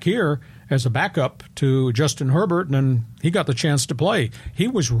was back here as a backup to Justin Herbert, and then he got the chance to play. He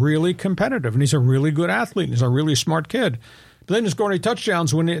was really competitive, and he's a really good athlete, and he's a really smart kid. But then he scored any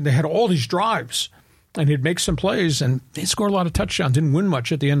touchdowns when they had all these drives, and he'd make some plays, and he scored a lot of touchdowns, didn't win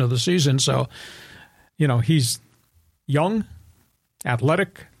much at the end of the season. So, he's young,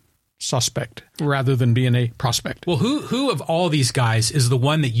 athletic, suspect rather than being a prospect. Well, who of all these guys is the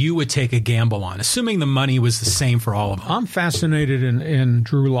one that you would take a gamble on, assuming the money was the same for all of them? I'm fascinated in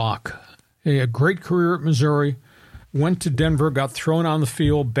Drew Lock. He had a great career at Missouri, went to Denver, got thrown on the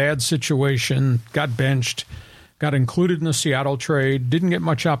field, bad situation, got benched, got included in the Seattle trade, didn't get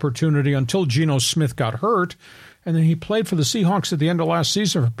much opportunity until Geno Smith got hurt, and then he played for the Seahawks at the end of last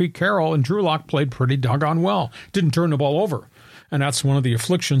season for Pete Carroll, and Drew Lock played pretty doggone well. Didn't turn the ball over. And that's one of the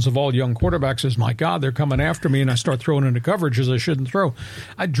afflictions of all young quarterbacks is, my God, they're coming after me, and I start throwing into coverages I shouldn't throw.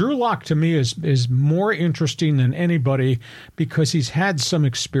 Drew Lock, to me, is more interesting than anybody because he's had some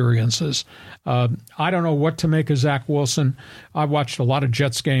experiences. I don't know what to make of Zach Wilson. I watched a lot of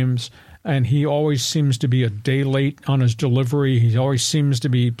Jets games, and he always seems to be a day late on his delivery. He always seems to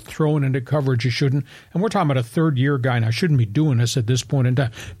be throwing into coverage he shouldn't. And we're talking about a third-year guy, and I shouldn't be doing this at this point in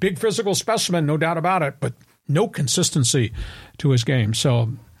time. Big physical specimen, no doubt about it, but no consistency to his game. So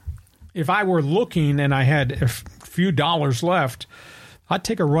if I were looking and I had a few dollars left, I'd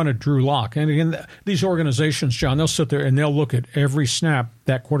take a run at Drew Lock. And again, these organizations, John, they'll sit there and they'll look at every snap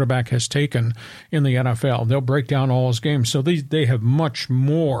that quarterback has taken in the NFL. They'll break down all his games. So they have much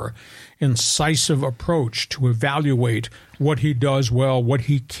more incisive approach to evaluate what he does well, what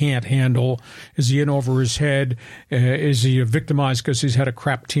he can't handle. Is he in over his head? Is he victimized because he's had a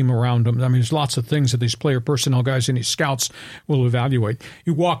crap team around him? I mean, there's lots of things that these player personnel guys and these scouts will evaluate.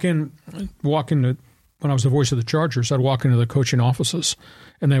 You walk in when I was the voice of the Chargers, I'd walk into the coaching offices,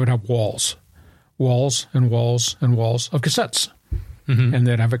 and they would have walls and walls and walls of cassettes. Mm-hmm. And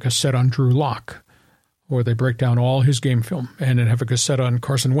they'd have a cassette on Drew Lock, or they break down all his game film, and they'd have a cassette on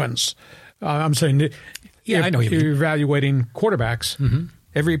Carson Wentz. I'm saying, I know you're evaluating quarterbacks. Mm-hmm.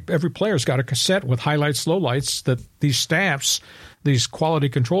 Every player's got a cassette with highlights, lowlights that these staffs, these quality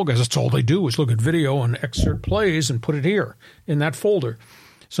control guys, that's all they do is look at video and excerpt plays and put it here in that folder.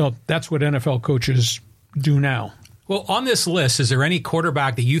 So that's what NFL coaches do now. Well, on this list, is there any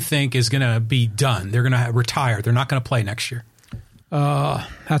quarterback that you think is going to be done? They're going to retire. They're not going to play next year.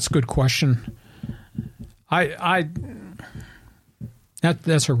 That's a good question. That's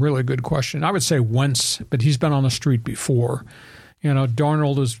a really good question. I would say Wentz, but he's been on the street before. You know,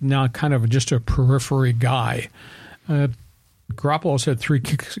 Darnold is now kind of just a periphery guy. Garoppolo's had 3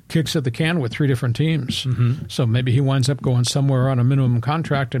 kicks at the can with 3 different teams. Mm-hmm. So maybe he winds up going somewhere on a minimum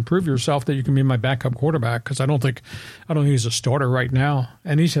contract and prove yourself that you can be my backup quarterback, because I don't think he's a starter right now.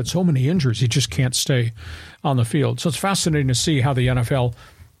 And he's had so many injuries, he just can't stay on the field. So it's fascinating to see how the NFL,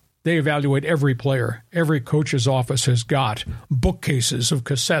 they evaluate every player. Every coach's office has got bookcases of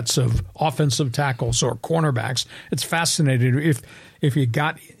cassettes of offensive tackles or cornerbacks. It's fascinating. If you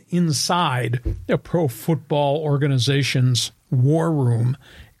got inside a pro football organization's war room,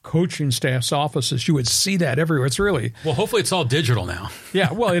 coaching staff's offices, you would see that everywhere. It's really... Well, hopefully it's all digital now.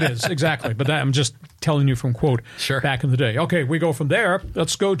 Yeah, well, it is, exactly. But I'm just telling you from quote back in the day. Okay, we go from there.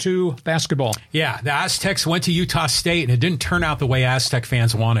 Let's go to basketball. Yeah, the Aztecs went to Utah State, and it didn't turn out the way Aztec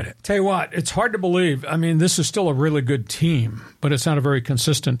fans wanted it. Tell you what, it's hard to believe. I mean, this is still a really good team, but it's not a very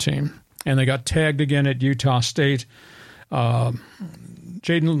consistent team. And they got tagged again at Utah State.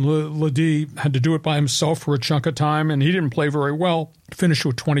 Jaden Ledee had to do it by himself for a chunk of time, and he didn't play very well. Finished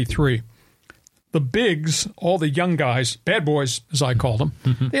with 23. The bigs, all the young guys, bad boys, as I call them,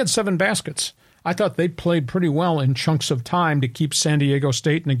 they had 7 baskets. I thought they played pretty well in chunks of time to keep San Diego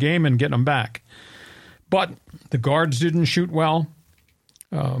State in the game and get them back. But the guards didn't shoot well.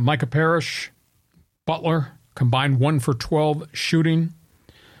 Micah Parrish, Butler, combined 1 for 12 shooting.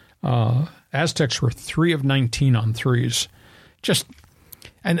 Aztecs were 3 of 19 on threes.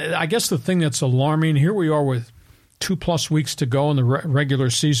 And I guess the thing that's alarming, here we are with 2+ weeks to go in the regular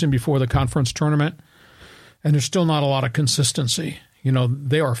season before the conference tournament, and there's still not a lot of consistency. You know,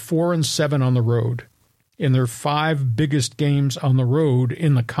 they are 4-7 on the road. In their 5 biggest games on the road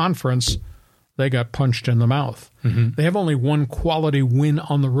in the conference, they got punched in the mouth. Mm-hmm. They have only 1 quality win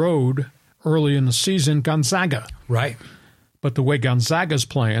on the road early in the season, Gonzaga. Right. But the way Gonzaga's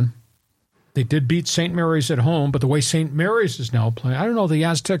playing, they did beat St. Mary's at home, but the way St. Mary's is now playing, I don't know, the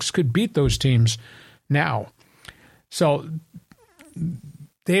Aztecs could beat those teams now. So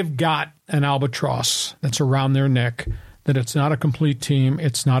they've got an albatross that's around their neck, that it's not a complete team.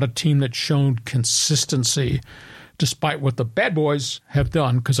 It's not a team that's shown consistency, despite what the bad boys have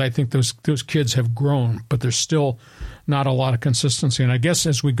done, because I think those kids have grown, but there's still not a lot of consistency. And I guess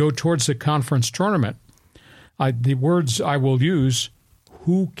as we go towards the conference tournament, the words I will use,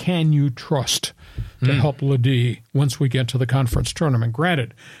 who can you trust to help Ledee once we get to the conference tournament?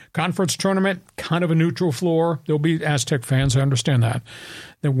 Granted, conference tournament, kind of a neutral floor. There'll be Aztec fans. I understand that.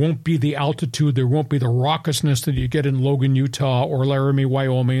 There won't be the altitude. There won't be the raucousness that you get in Logan, Utah, or Laramie,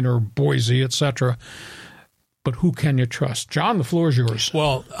 Wyoming, or Boise, etc. But who can you trust? John, the floor is yours.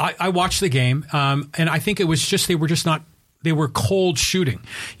 Well, I watched the game, and I think it was just they were just not they were cold shooting.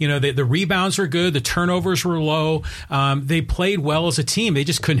 The rebounds were good. The turnovers were low. They played well as a team. They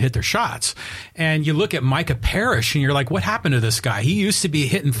just couldn't hit their shots. And you look at Micah Parrish and you're like, what happened to this guy? He used to be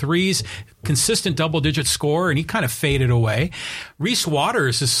hitting threes, consistent double-digit scorer, and he kind of faded away. Reese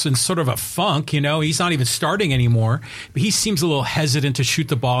Waters is in sort of a funk. He's not even starting anymore, but he seems a little hesitant to shoot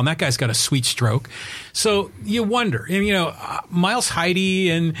the ball, and that guy's got a sweet stroke. So you wonder, Miles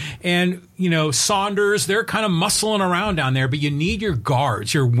Heide and Saunders, they're kind of muscling around down there, but you need your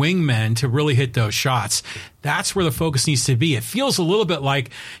guards, your wingmen to really hit those shots. That's where the focus needs to be. It feels a little bit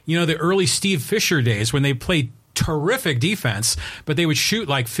like, the early Steve Fisher days when they played terrific defense, but they would shoot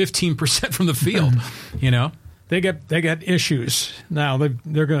like 15% from the field, They get issues now.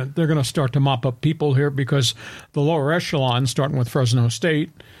 They're gonna start to mop up people here because the lower echelon, starting with Fresno State,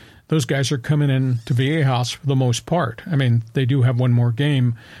 those guys are coming in to Viejas for the most part. I mean, they do have one more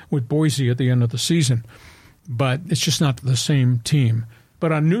game with Boise at the end of the season, but it's just not the same team.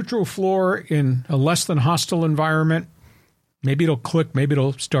 But on neutral floor in a less than hostile environment, maybe it'll click. Maybe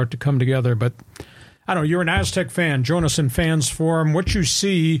it'll start to come together. But I don't know. You're an Aztec fan. Join us in Fans Forum. What you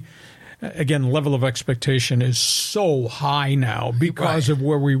see. Again, level of expectation is so high now because of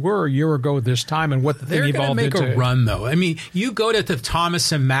where we were a year ago this time and what the thing evolved into. They're going to make a run, though. I mean, you go to the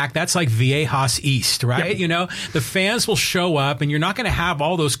Thomas and Mack, that's like Viejas East, right? Yep. The fans will show up, and you're not going to have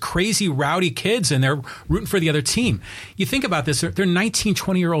all those crazy, rowdy kids in there rooting for the other team. You think about this, they're 19,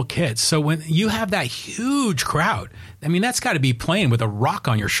 20-year-old kids. So when you have that huge crowd, I mean, that's got to be playing with a rock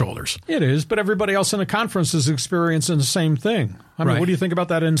on your shoulders. It is, but everybody else in the conference is experiencing the same thing. I mean, what do you think about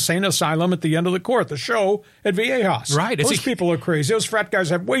that insane asylum at the end of the court, the show at Viejas? Right. Those people are crazy. Those frat guys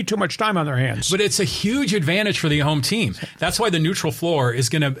have way too much time on their hands. But it's a huge advantage for the home team. That's why the neutral floor is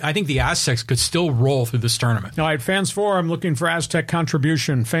going to, I think the Aztecs could still roll through this tournament. All right, Fans Forum looking for Aztec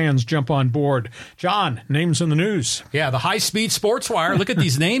contribution. Fans, jump on board. John, names in the news. Yeah, the high-speed sports wire. Look at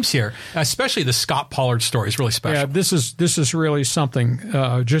these names here, especially the Scott Pollard story is really special. Yeah, this is really something.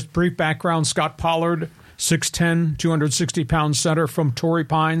 Just brief background, Scott Pollard, 6'10", 260-pound center from Torrey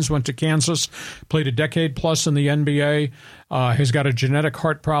Pines, went to Kansas, played a decade plus in the NBA, has got a genetic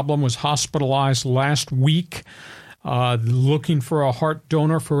heart problem, was hospitalized last week, looking for a heart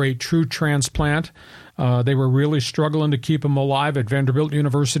donor for a true transplant. They were really struggling to keep him alive at Vanderbilt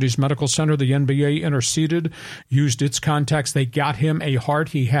University's medical center. The NBA interceded, used its contacts. They got him a heart.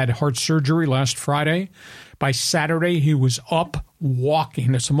 He had heart surgery last Friday. By Saturday, he was up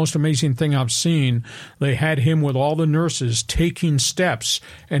walking. It's the most amazing thing I've seen. They had him with all the nurses taking steps,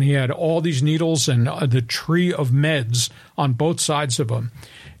 and he had all these needles and the tree of meds on both sides of him.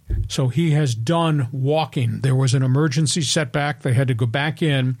 So he has done walking. There was an emergency setback. They had to go back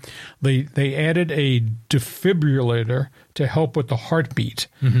in. They added a defibrillator to help with the heartbeat.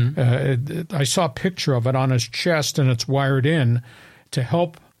 Mm-hmm. I saw a picture of it on his chest, and it's wired in to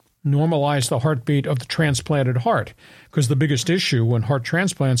help normalize the heartbeat of the transplanted heart, because the biggest issue when heart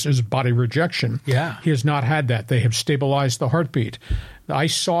transplants is body rejection. Yeah. He has not had that. They have stabilized the heartbeat. I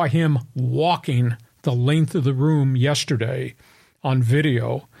saw him walking the length of the room yesterday on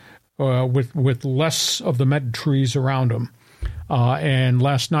video with less of the med trees around him. And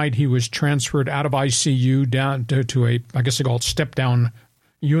last night he was transferred out of ICU down to a, I guess they call it step-down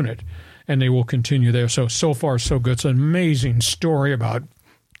unit, and they will continue there. So far, so good. It's an amazing story about,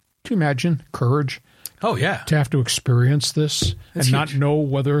 can you imagine, courage? Oh, yeah. To have to experience this and huge. not know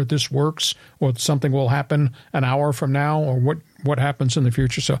whether this works or something will happen an hour from now or what happens in the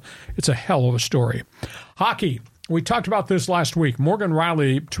future. So it's a hell of a story. Hockey. We talked about this last week. Morgan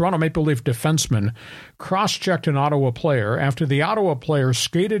Riley, Toronto Maple Leaf defenseman, cross-checked an Ottawa player after the Ottawa player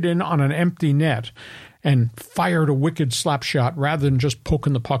skated in on an empty net and fired a wicked slap shot rather than just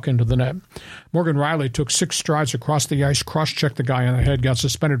poking the puck into the net. Morgan Riley took 6 strides across the ice, cross-checked the guy on the head, got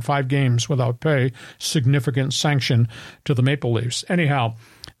suspended 5 games without pay, significant sanction to the Maple Leafs. Anyhow,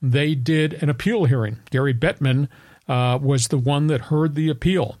 they did an appeal hearing. Gary Bettman was the one that heard the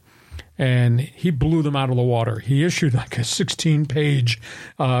appeal, and he blew them out of the water. He issued like a 16-page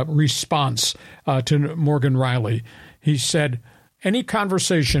response to Morgan Riley. He said, any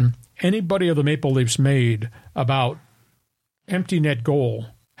conversation anybody of the Maple Leafs made about empty net goal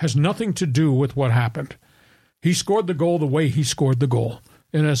has nothing to do with what happened. He scored the goal the way he scored the goal.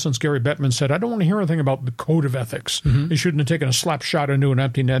 In essence, Gary Bettman said, I don't want to hear anything about the code of ethics. Mm-hmm. He shouldn't have taken a slap shot into an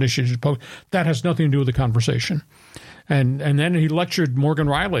empty net. That has nothing to do with the conversation. And then he lectured Morgan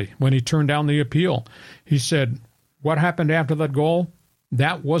Riley when he turned down the appeal. He said, what happened after that goal?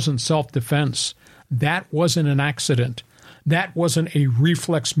 That wasn't self-defense. That wasn't an accident. That wasn't a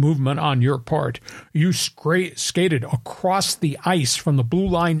reflex movement on your part. You skated across the ice from the blue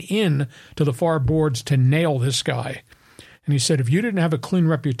line in to the far boards to nail this guy. And he said, if you didn't have a clean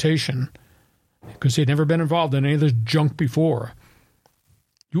reputation, because he'd never been involved in any of this junk before,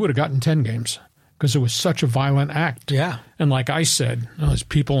 you would have gotten 10 games because it was such a violent act. Yeah. And like I said, there's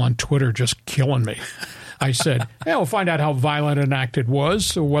people on Twitter just killing me. I said, yeah, we'll find out how violent an act it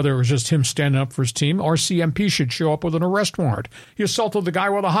was, or whether it was just him standing up for his team. RCMP should show up with an arrest warrant. He assaulted the guy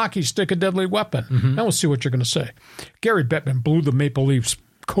with a hockey stick, a deadly weapon. Now we'll see what you're going to say. Gary Bettman blew the Maple Leafs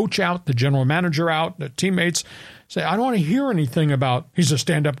coach out, the general manager out, the teammates. Say, I don't want to hear anything about he's a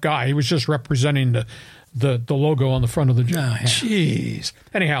stand-up guy. He was just representing the logo on the front of the jersey. Jeez.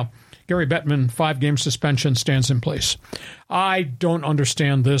 Anyhow, Gary Bettman, 5-game suspension stands in place. I don't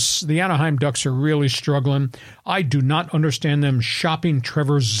understand this. The Anaheim Ducks are really struggling. I do not understand them shopping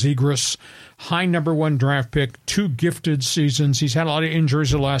Trevor Zegras, high number 1 draft pick, 2 gifted seasons. He's had a lot of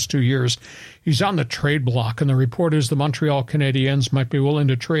injuries the last 2 years. He's on the trade block, and the report is the Montreal Canadiens might be willing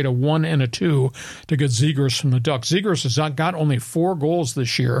to trade a 1 and a 2 to get Zegras from the Ducks. Zegras has got only 4 goals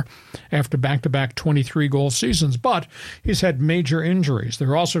this year after back-to-back 23-goal seasons, but he's had major injuries.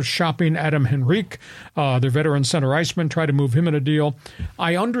 They're also shopping Adam Henrique, their veteran center iceman, try to move him in a deal.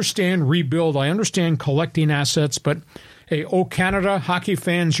 I understand rebuild. I understand collecting assets, but hey, Canada, hockey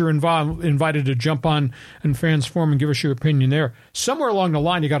fans, you're invited to jump on and Fans Forum and give us your opinion there. Somewhere along the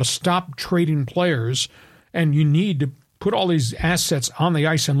line, you got to stop trading players, and you need to put all these assets on the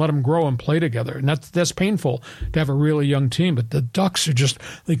ice and let them grow and play together. And that's painful to have a really young team. But the Ducks are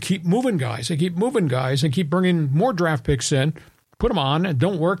they keep moving guys. They keep moving guys and keep bringing more draft picks in, put them on, and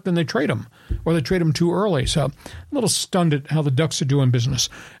don't work, then they trade them. Or they trade them too early. So I'm a little stunned at how the Ducks are doing business.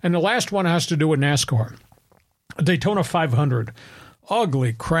 And the last one has to do with NASCAR. Daytona 500,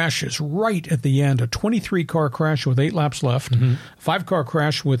 ugly crashes right at the end. A 23-car crash with 8 laps left, 5-car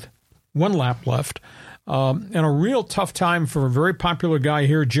crash with 1 lap left, and a real tough time for a very popular guy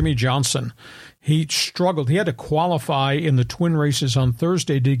here, Jimmy Johnson. He struggled. He had to qualify in the twin races on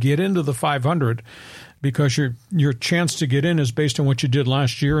Thursday to get into the 500 because your chance to get in is based on what you did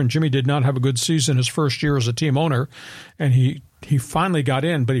last year, and Jimmy did not have a good season his first year as a team owner, and he finally got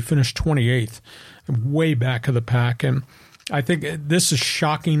in, but he finished 28th. Way back of the pack. And I think this is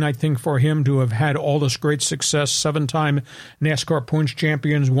shocking, for him to have had all this great success, 7-time NASCAR points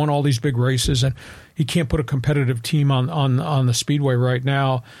champions, won all these big races, and he can't put a competitive team on the speedway right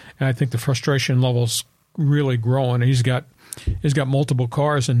now. And I think the frustration level's really growing. He's got multiple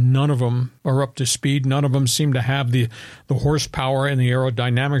cars, and none of them are up to speed. None of them seem to have the horsepower and the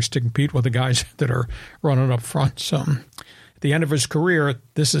aerodynamics to compete with the guys that are running up front. So the end of his career,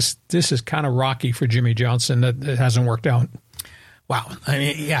 this is kind of rocky for Jimmy Johnson. That it hasn't worked out. Wow. I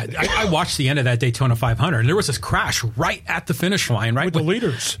mean, yeah, I watched the end of that Daytona 500. There was this crash right at the finish line, right? With the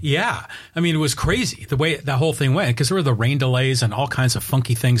leaders. Yeah. I mean, it was crazy the way that whole thing went because there were the rain delays and all kinds of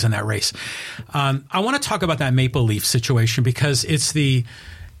funky things in that race. I want to talk about that Maple Leaf situation because it's the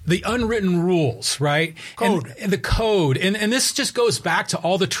unwritten rules, right? Code. And the code. And this just goes back to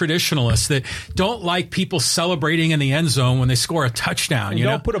all the traditionalists that don't like people celebrating in the end zone when they score a touchdown. You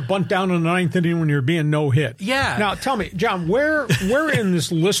don't put a bunt down in the 9th inning when you're being no hit. Yeah. Now, tell me, John, where in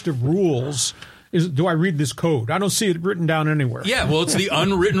this list of rules do I read this code? I don't see it written down anywhere. Yeah, well, it's the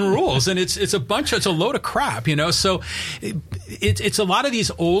unwritten rules, and it's a load of crap, So it's a lot of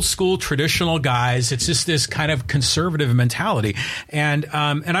these old school traditional guys. It's just this kind of conservative mentality, and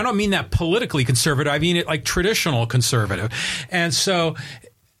I don't mean that politically conservative. I mean it like traditional conservative, and so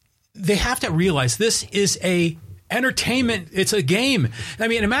they have to realize this is a entertainment. It's a game. I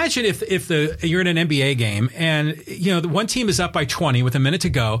mean, imagine if you're in an NBA game and the one team is up by 20 with a minute to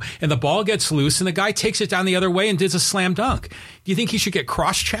go and the ball gets loose and the guy takes it down the other way and does a slam dunk. Do you think he should get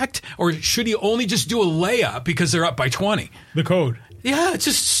cross-checked or should he only just do a layup because they're up by 20? The code. Yeah, it's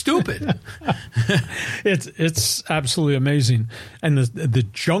just stupid. It's absolutely amazing. And the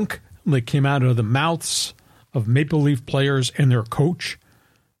junk that came out of the mouths of Maple Leaf players and their coach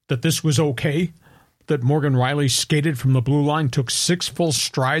that this was okay. That Morgan Riley skated from the blue line, took 6 full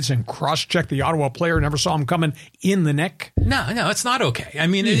strides, and cross-checked the Ottawa player, never saw him coming in the neck? No, it's not okay. I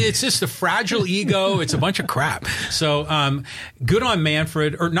mean, it's just a fragile ego. It's a bunch of crap. So good on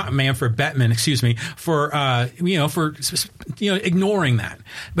Bettman, excuse me, for ignoring that.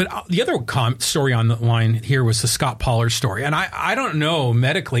 But the other story on the line here was the Scott Pollard story. And I don't know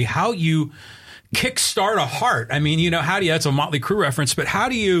medically how you kickstart a heart. I mean, how do you, that's a Motley Crue reference, but how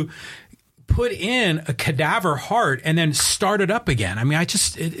do you put in a cadaver heart and then start it up again? I mean,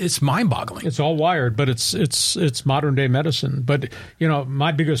 it's mind-boggling. It's all wired, but it's modern-day medicine. But,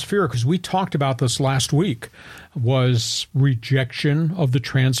 my biggest fear, because we talked about this last week, was rejection of the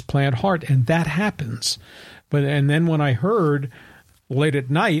transplant heart, and that happens. And then when I heard late at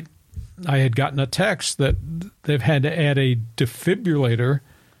night I had gotten a text that they've had to add a defibrillator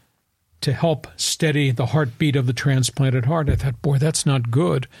to help steady the heartbeat of the transplanted heart. I thought, boy, that's not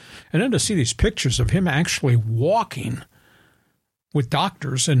good. And then to see these pictures of him actually walking with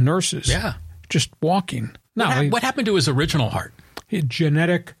doctors and nurses. Yeah. Just walking. Now, what happened to his original heart? A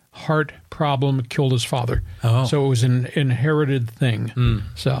genetic heart problem killed his father. Oh. So it was an inherited thing.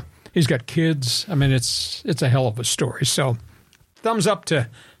 So he's got kids. I mean, it's a hell of a story. So thumbs up to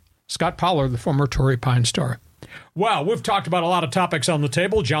Scott Pollard, the former Torrey Pine star. Wow, we've talked about a lot of topics on the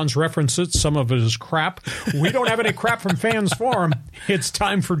table. John's referenced it. Some of it is crap. We don't have any crap from Fans Forum. It's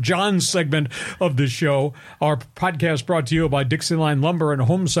time for John's segment of the show. Our podcast brought to you by Dixieline Lumber and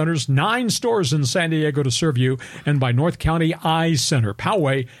Home Centers, 9 stores in San Diego to serve you, and by North County Eye Center,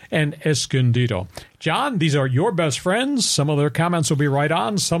 Poway and Escondido. John, these are your best friends. Some of their comments will be right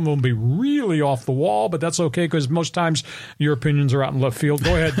on. Some will be really off the wall, but that's okay because most times your opinions are out in left field.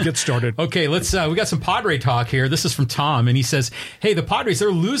 Go ahead, get started. Okay, let's. We got some Padre talk here. This is from Tom, and he says, hey, the Padres,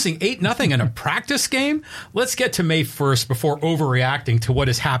 they're losing 8-0 in a practice game. Let's get to May 1st before overreacting to what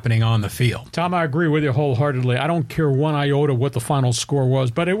is happening on the field. Tom, I agree with you wholeheartedly. I don't care one iota what the final score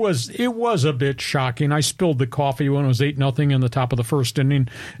was, but it was a bit shocking. I spilled the coffee when it was 8-0 in the top of the first inning,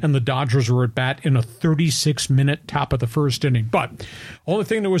 and the Dodgers were at bat in a 36-minute top of the first inning. But only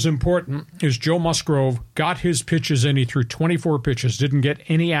thing that was important is Joe Musgrove got his pitches in. He threw 24 pitches, didn't get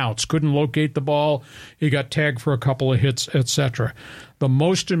any outs, couldn't locate the ball. He got tagged for a couple of hits, etc. The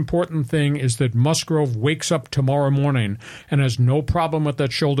most important thing is that Musgrove wakes up tomorrow morning and has no problem with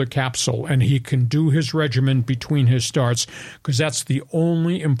that shoulder capsule, and he can do his regimen between his starts, because that's the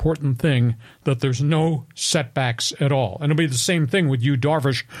only important thing, that there's no setbacks at all. And it'll be the same thing with Yu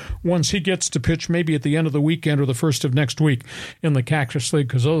Darvish once he gets to pitch maybe at the end of the weekend or the first of next week in the Cactus League,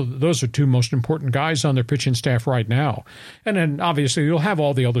 because those are 2 most important guys on their pitching staff right now. And then obviously you'll have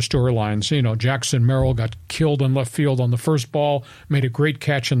all the other storylines. You know, Jackson Merrill got killed in left field on the first ball, made a great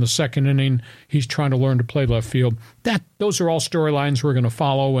catch in the second inning. He's trying to learn to play left field. Those are all storylines we're going to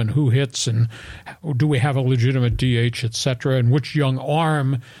follow, and who hits, and do we have a legitimate DH, etc., and which young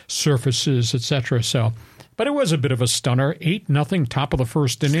arm surfaces, etc. So, but it was a bit of a stunner. 8-0 top of the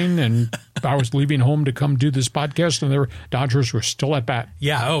first inning, and I was leaving home to come do this podcast, and the Dodgers were still at bat.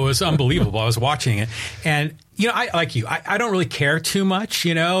 Yeah, it was unbelievable. I was watching it, and I like you. I don't really care too much,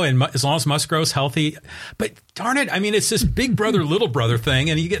 and as long as Musgrove's healthy. But darn it, I mean, it's this big brother, little brother thing,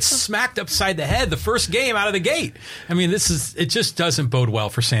 and you get smacked upside the head the first game out of the gate. I mean, it just doesn't bode well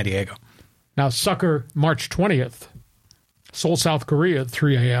for San Diego. Now, sucker, March 20th. Seoul, South Korea at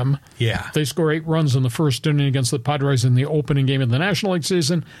 3 a.m. Yeah. They score 8 runs in the first inning against the Padres in the opening game of the National League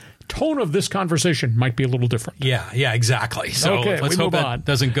season. Tone of this conversation might be a little different. Yeah, exactly. So okay, let's hope that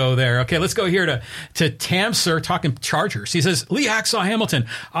doesn't go there. Okay, let's go here to Tamser talking Chargers. He says, Lee Hacksaw Hamilton,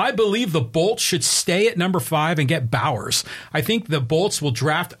 I believe the Bolts should stay at number 5 and get Bowers. I think the Bolts will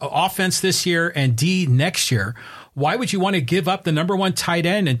draft offense this year and D next year. Why would you want to give up the number 1 tight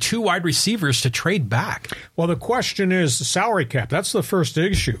end and 2 wide receivers to trade back? Well, the question is the salary cap. That's the first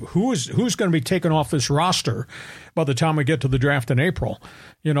issue. Who's going to be taken off this roster by the time we get to the draft in April?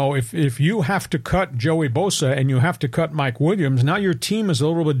 If you have to cut Joey Bosa and you have to cut Mike Williams, now your team is a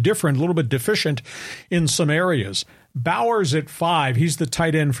little bit different, a little bit deficient in some areas. Bowers at 5, he's the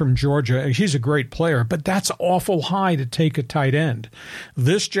tight end from Georgia. He's a great player, but that's awful high to take a tight end.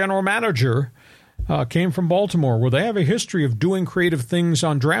 This general manager came from Baltimore, where they have a history of doing creative things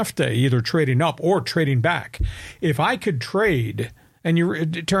on draft day, either trading up or trading back. If I could trade,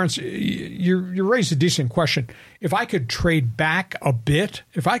 and Terrence, you raised a decent question. If I could trade back a bit,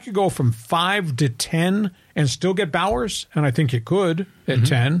 if I could go from 5 to 10 and still get Bowers, and I think you could at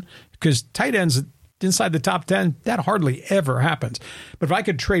 10, because tight ends inside the top 10, that hardly ever happens. But if I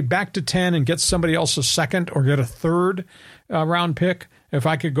could trade back to 10 and get somebody else a second or get a third round pick, if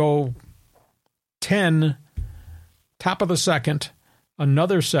I could go 10, top of the second,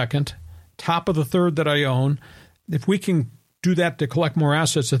 another second, top of the third that I own. If we can do that to collect more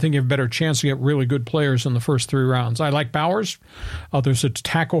assets, I think you have a better chance to get really good players in the first 3 rounds. I like Bowers. There's a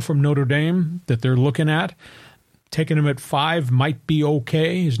tackle from Notre Dame that they're looking at. Taking him at 5 might be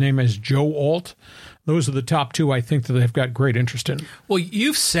okay. His name is Joe Alt. Those are the top 2 I think that they've got great interest in. Well,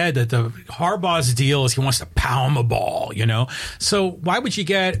 you've said that the Harbaugh's deal is he wants to pound the ball, So why would you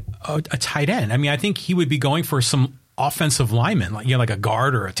get a tight end? I mean, I think he would be going for some offensive lineman, like a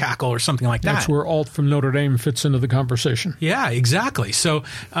guard or a tackle or something like that. That's where Alt from Notre Dame fits into the conversation. Yeah, exactly. So,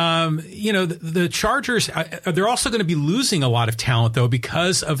 the Chargers, they're also going to be losing a lot of talent, though,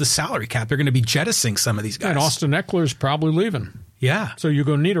 because of the salary cap. They're going to be jettisoning some of these guys. And Austin Eckler's probably leaving. Yeah. So you're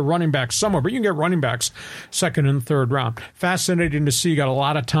going to need a running back somewhere, but you can get running backs second and third round. Fascinating to see. Got a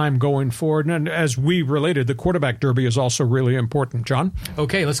lot of time going forward. And as we related, the quarterback derby is also really important. John?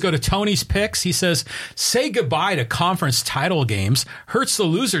 Okay, let's go to Tony's picks. He says, say goodbye to conference title games. Hurts the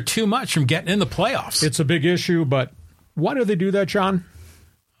loser too much from getting in the playoffs. It's a big issue, but why do they do that, John?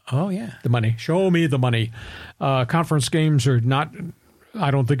 Oh, yeah. The money. Show me the money. Conference games are not, I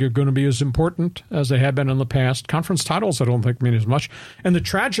don't think, are going to be as important as they have been in the past. Conference titles, I don't think, mean as much. And the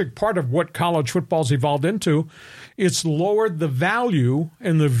tragic part of what college football's evolved into, it's lowered the value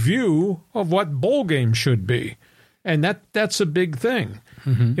and the view of what bowl games should be. And that's a big thing.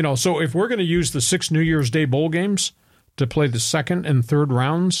 Mm-hmm. So if we're going to use the 6 New Year's Day bowl games to play the second and third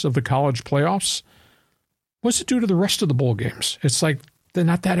rounds of the college playoffs, what's it do to the rest of the bowl games? It's like they're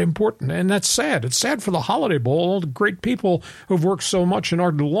not that important, and that's sad. It's sad for the Holiday Bowl, all the great people who've worked so much in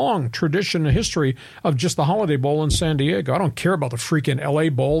our long tradition and history of just the Holiday Bowl in San Diego. I don't care about the freaking L.A.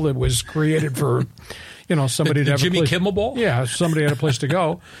 Bowl that was created for, somebody to have Jimmy a place. Kimmel Bowl? Yeah, somebody had a place to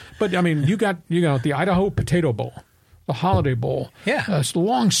go. But, I mean, you got the Idaho Potato Bowl, the Holiday Bowl. Yeah. It's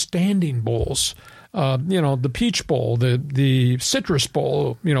long-standing bowls. The Peach Bowl, the Citrus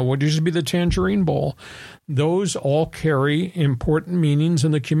Bowl, what used to be the Tangerine Bowl. Those all carry important meanings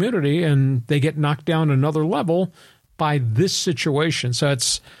in the community, and they get knocked down another level by this situation. So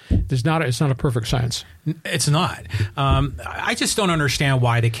it's not a perfect science. It's not. I just don't understand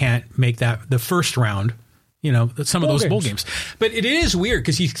why they can't make that the first round. Some of those bowl games. But it is weird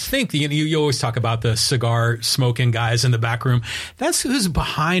because you think, you always talk about the cigar smoking guys in the back room. That's who's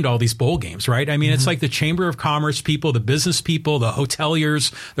behind all these bowl games, right? I mean, It's like the Chamber of Commerce people, the business people, the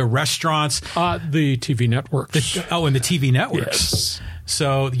hoteliers, the restaurants. The TV networks. And the TV networks. Yes.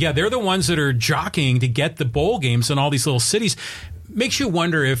 So, yeah, they're the ones that are jockeying to get the bowl games in all these little cities. Makes you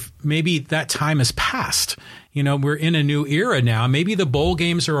wonder if maybe that time has passed. We're in a new era now. Maybe the bowl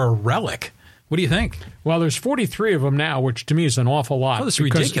games are a relic. What do you think? Well, there's 43 of them now, which to me is an awful lot. Oh, that's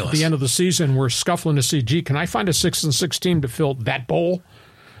ridiculous. At the end of the season, we're scuffling to see, can I find a 6 and 6 team to fill that bowl?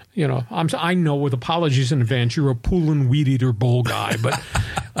 I know, with apologies in advance, you're a pool and weed eater bowl guy, but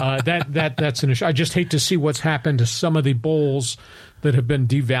that's an issue. I just hate to see what's happened to some of the bowls that have been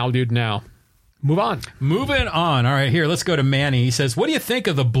devalued now. Move on. Moving on. All right, here, let's go to Manny. He says, what do you think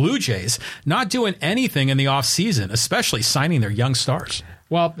of the Blue Jays not doing anything in the offseason, especially signing their young stars?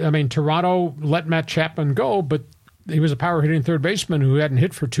 Well, I mean, Toronto let Matt Chapman go, but he was a power-hitting third baseman who hadn't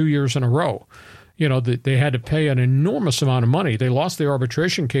hit for 2 years in a row. They had to pay an enormous amount of money. They lost the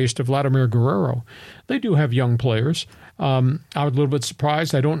arbitration case to Vladimir Guerrero. They do have young players. I was a little bit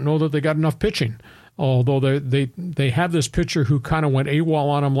surprised. I don't know that they got enough pitching. Although they have this pitcher who kind of went AWOL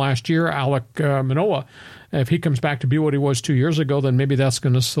on him last year, Alek Manoah. If he comes back to be what he was 2 years ago, then maybe that's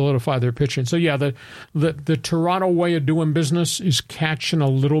going to solidify their pitching. So, yeah, the Toronto way of doing business is catching a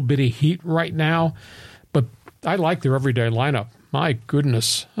little bit of heat right now. But I like their everyday lineup. My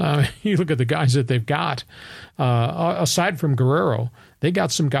goodness. You look at the guys that they've got. Aside from Guerrero, they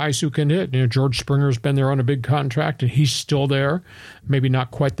got some guys who can hit. George Springer's been there on a big contract, and he's still there. Maybe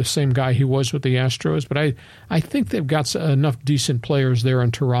not quite the same guy he was with the Astros, but I think they've got enough decent players there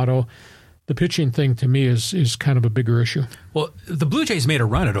in Toronto. The pitching thing, to me, is kind of a bigger issue. Well, the Blue Jays made a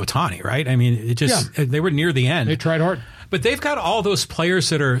run at Ohtani, right? I mean, they were near the end. They tried hard. But they've got all those players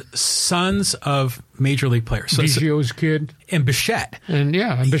that are sons of major league players. So Biggio's kid. And Bichette. And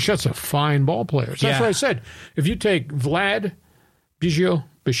Bichette's a fine ball player. So that's what I said. If you take Vlad, Biggio,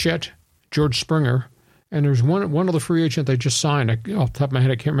 Bichette, George Springer, and there's one other free agent they just signed. Off the top of my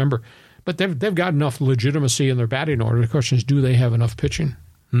head, I can't remember. But they've got enough legitimacy in their batting order. The question is, do they have enough pitching?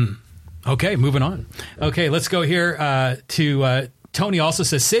 Okay, moving on. Okay, let's go here to Tony also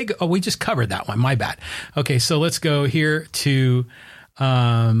says, Sig. Oh, we just covered that one. My bad. Okay, so let's go here to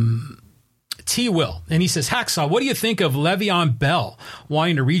T. Will. And he says, Hacksaw, what do you think of Le'Veon Bell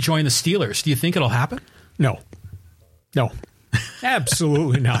wanting to rejoin the Steelers? Do you think it'll happen? No,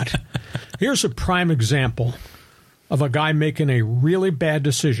 absolutely not. Here's a prime example of a guy making a really bad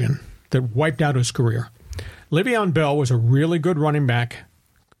decision that wiped out his career. Le'Veon Bell was a really good running back,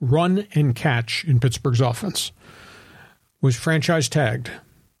 run and catch in Pittsburgh's offense. Was franchise tagged.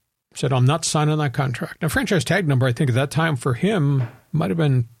 Said, I'm not signing that contract. Now, franchise tag number, I think at that time for him might have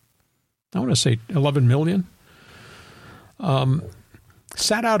been, I want to say $11 million.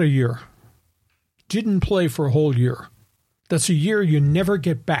 Sat out a year. Didn't play for a whole year. That's a year you never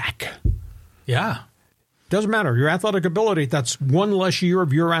get back. Yeah. Doesn't matter. Your athletic ability, that's one less year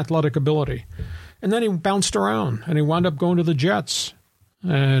of your athletic ability. And then he bounced around, and he wound up going to the Jets.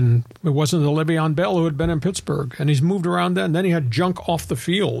 And it wasn't the Le'Veon Bell who had been in Pittsburgh. And he's moved around then. Then he had junk off the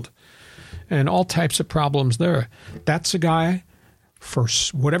field and all types of problems there. That's a guy for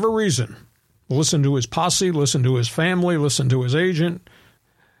whatever reason, listen to his posse, listen to his family, listen to his agent.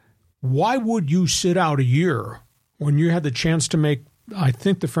 Why would you sit out a year when you had the chance to make, I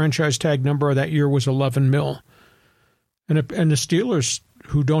think the franchise tag number of that year was $11 million. And the Steelers,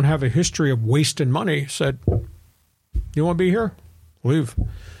 who don't have a history of wasting money, said, you want to be here? Leave.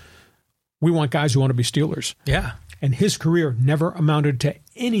 We want guys who want to be Steelers. Yeah. And his career never amounted to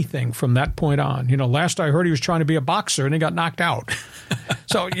anything from that point on. Last I heard he was trying to be a boxer and he got knocked out.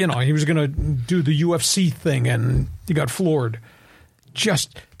 So, he was going to do the UFC thing and he got floored.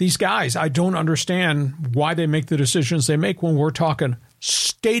 Just these guys, I don't understand why they make the decisions they make when we're talking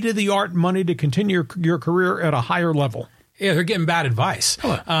state-of-the-art money to continue your career at a higher level. Yeah, they're getting bad advice.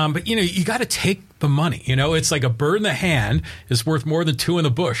 But, you got to take the money. It's like a bird in the hand is worth more than two in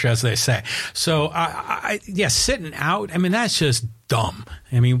the bush, as they say. So, sitting out, that's just dumb.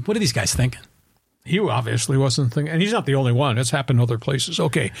 What are these guys thinking? He obviously wasn't thinking, and he's not the only one. It's happened other places.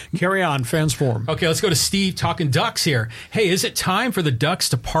 Okay, carry on, fans forum. Okay, let's go to Steve talking Ducks here. Hey, is it time for the Ducks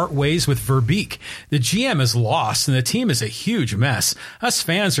to part ways with Verbeek? The GM is lost, and the team is a huge mess. Us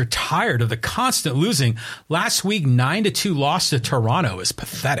fans are tired of the constant losing. Last week, 9-2 loss to Toronto is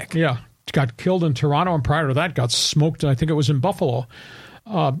pathetic. Yeah, got killed in Toronto, and prior to that, got smoked, I think it was in Buffalo.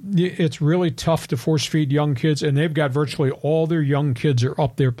 It's really tough to force feed young kids, and they've got virtually all their young kids are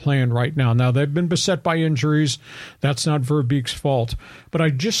up there playing right now. Now, they've been beset by injuries. That's not Verbeek's fault. But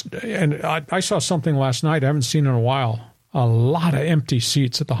I saw something last night I haven't seen in a while. A lot of empty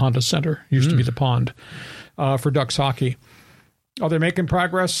seats at the Honda Center. Used to be the Pond for Ducks hockey. Are they making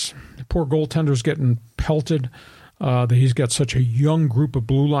progress? The poor goaltender's getting pelted. He's got such a young group of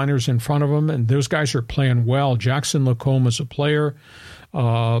blue liners in front of him, and those guys are playing well. Jackson Lacombe is a player.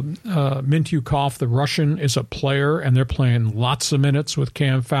 Mintyukov, the Russian, is a player, and they're playing lots of minutes with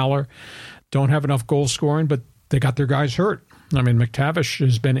Cam Fowler. Don't have enough goal scoring, but they got their guys hurt. McTavish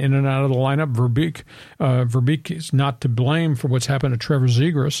has been in and out of the lineup. Verbeek is not to blame for what's happened to Trevor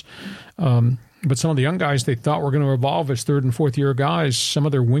Zegras. But some of the young guys they thought were going to evolve as third and fourth year guys, some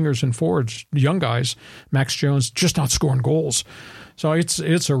of their wingers and forwards, young guys, Max Jones, just not scoring goals. So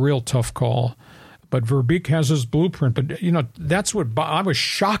it's a real tough call. But Verbeek has his blueprint. But, that's what I was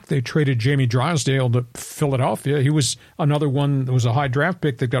shocked they traded Jamie Drysdale to Philadelphia. He was another one that was a high draft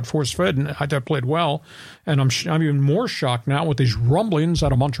pick that got force-fed and I thought played well. And I'm even more shocked now with these rumblings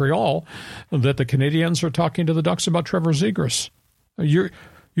out of Montreal that the Canadiens are talking to the Ducks about Trevor Zegras. You're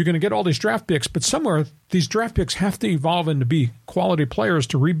going to get all these draft picks, but somewhere these draft picks have to evolve into be quality players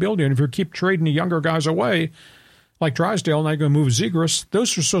to rebuild you. And if you keep trading the younger guys away, like Drysdale, and I'm going to move Zegras,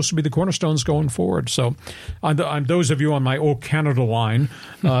 those are supposed to be the cornerstones going forward. So on those of you on my old Canada line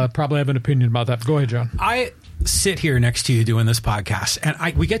probably have an opinion about that. Go ahead, John. I sit here next to you doing this podcast,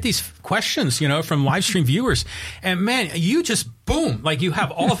 and we get these questions, from live stream viewers. And, man, you just, boom, like you have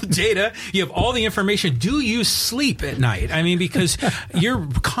all the data, you have all the information. Do you sleep at night? Because you're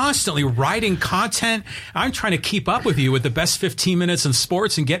constantly writing content. I'm trying to keep up with you with the best 15 minutes in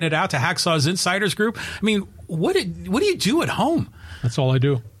sports and getting it out to Hacksaw's Insiders Group. What do you do at home? That's all I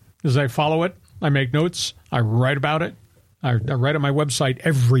do is I follow it. I make notes. I write about it. I write on my website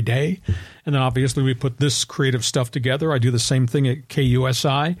every day. And then obviously we put this creative stuff together. I do the same thing at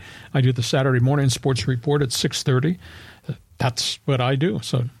KUSI. I do the Saturday morning sports report at 6:30. That's what I do.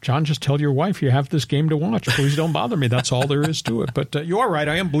 So, John, just tell your wife you have this game to watch. Please don't bother me. That's all there is to it. But you are right.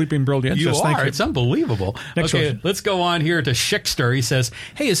 I am bleeping brilliant. You Thank are. you. It's unbelievable. Next okay, question. Let's go on here to Schickster. He says,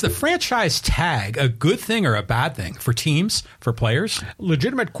 hey, is the franchise tag a good thing or a bad thing for teams, for players?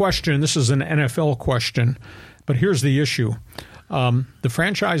 Legitimate question. This is an NFL question. But here's the issue. The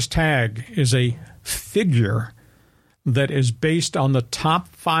franchise tag is a figure that is based on the top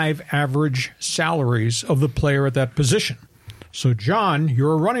 5 average salaries of the player at that position. So, John,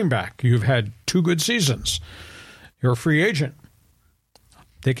 you're a running back. You've had 2 good seasons. You're a free agent.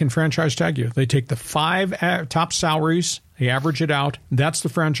 They can franchise tag you. They take the 5 top salaries, they average it out. That's the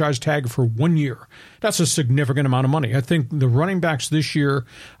franchise tag for 1 year. That's a significant amount of money. I think the running backs this year,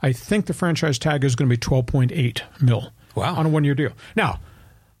 I think the franchise tag is going to be $12.8 million. Wow. On a 1 year deal. Now,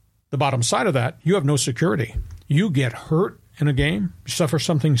 the bottom side of that, you have no security. You get hurt in a game, you suffer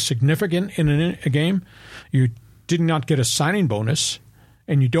something significant in a game, you did not get a signing bonus,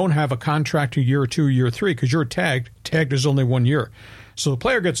 and you don't have a contract a year or 2, year 3 because you're tagged. Tagged is only 1 year. So the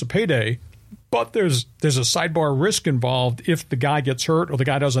player gets a payday, but there's a sidebar risk involved if the guy gets hurt or the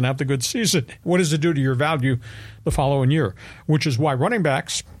guy doesn't have the good season. What does it do to your value the following year? Which is why running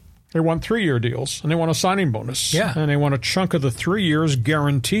backs, they want 3-year deals, and they want a signing bonus. Yeah. And they want a chunk of the 3 years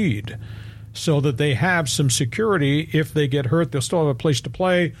guaranteed so that they have some security. If they get hurt, they'll still have a place to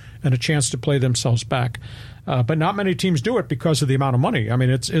play and a chance to play themselves back. But not many teams do it because of the amount of money. I mean,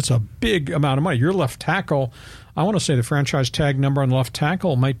 it's a big amount of money. Your left tackle, I want to say the franchise tag number on left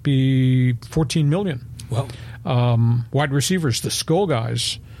tackle might be $14 million. Well, wide receivers, the skill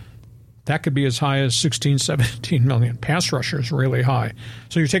guys, that could be as high as $16, $17 million. Pass rushers really high.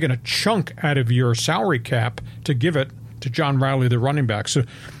 So you're taking a chunk out of your salary cap to give it to John Riley, the running back. So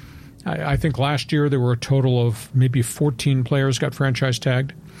I think last year there were a total of maybe 14 players got franchise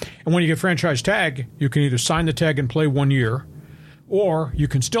tagged. And when you get franchise tag, you can either sign the tag and play 1 year, or you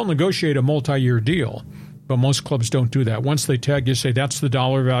can still negotiate a multi-year deal. But most clubs don't do that. Once they tag you, say that's the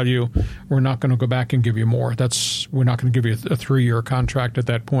dollar value. We're not going to go back and give you more. We're not going to give you a 3-year contract at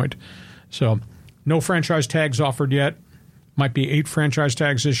that point. So no franchise tags offered yet. Might be 8 franchise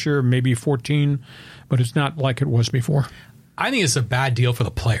tags this year, maybe 14, but it's not like it was before. I think it's a bad deal for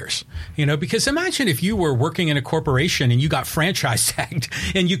the players, because imagine if you were working in a corporation and you got franchise tagged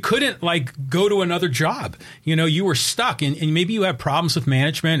and you couldn't go to another job. You were stuck and maybe you had problems with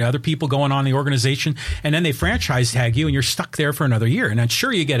management, other people going on in the organization, and then they franchise tag you and you're stuck there for another year. And I'm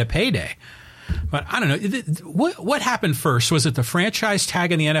sure you get a payday. But I don't know. What happened first? Was it the franchise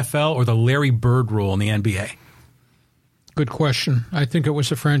tag in the NFL or the Larry Bird rule in the NBA? Good question. I think it was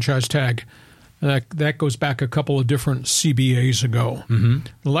the franchise tag. That goes back a couple of different CBAs ago. Mm-hmm.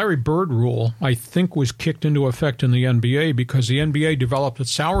 The Larry Bird rule, I think, was kicked into effect in the NBA because the NBA developed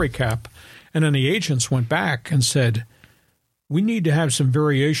its salary cap, and then the agents went back and said, we need to have some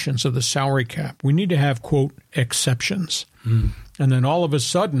variations of the salary cap. We need to have, quote, exceptions. Mm. And then all of a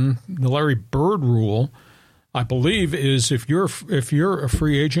sudden, the Larry Bird rule, I believe, is if you're a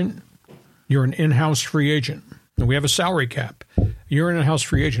free agent, you're an in-house free agent. And we have a salary cap. You're an in-house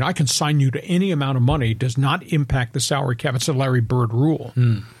free agent. I can sign you to any amount of money. Does not impact the salary cap. It's a Larry Bird rule.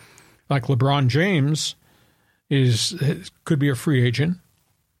 Mm. Like LeBron James could be a free agent,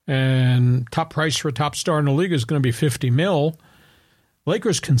 and top price for a top star in the league is going to be $50 million.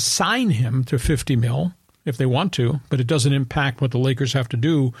 Lakers can sign him to $50 million if they want to, but it doesn't impact what the Lakers have to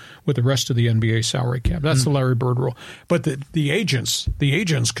do with the rest of the NBA salary cap. That's the Larry Bird rule. But the agents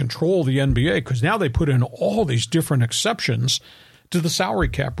control the NBA because now they put in all these different exceptions to the salary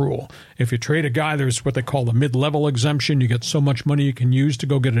cap rule. If you trade a guy, there's what they call the mid-level exemption. You get so much money you can use to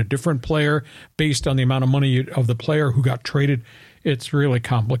go get a different player based on the amount of money of the player who got traded. It's really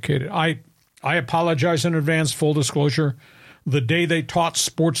complicated. I apologize in advance, full disclosure. The day they taught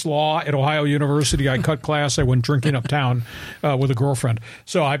sports law at Ohio University, I cut class. I went drinking uptown with a girlfriend.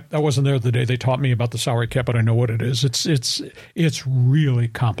 So I wasn't there the day they taught me about the salary cap, but I know what it is. It's really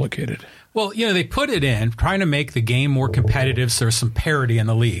complicated. Well, they put it in, trying to make the game more competitive so there's some parity in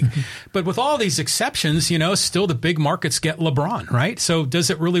the league. But with all these exceptions, still the big markets get LeBron, right? So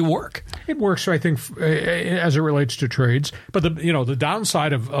does it really work? It works, I think, as it relates to trades. But the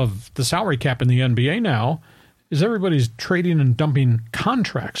downside of the salary cap in the NBA now is everybody's trading and dumping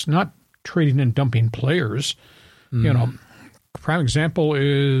contracts, not trading and dumping players. Prime example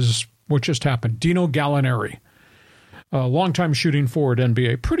is what just happened. Dino Gallinari, a longtime shooting forward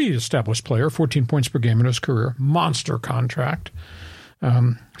NBA, pretty established player, 14 points per game in his career, monster contract.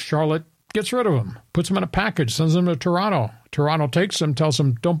 Charlotte gets rid of him, puts him in a package, sends him to Toronto. Toronto takes him, tells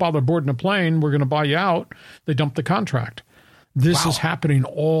him, don't bother boarding a plane, we're going to buy you out. They dump the contract. This is happening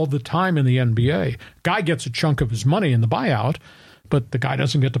all the time in the NBA. Guy gets a chunk of his money in the buyout, but the guy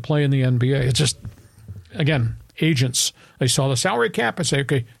doesn't get to play in the NBA. It's just, again, agents. They saw the salary cap and say,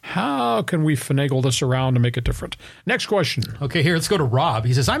 okay, how can we finagle this around to make it different? Next question. Okay, here, let's go to Rob.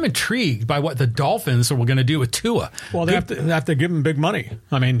 He says, I'm intrigued by what the Dolphins are going to do with Tua. Well, they have to give him big money.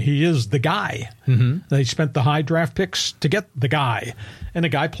 I mean, he is the guy. Mm-hmm. They spent the high draft picks to get the guy. And the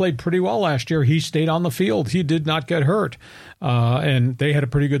guy played pretty well last year. He stayed on the field. He did not get hurt. And they had a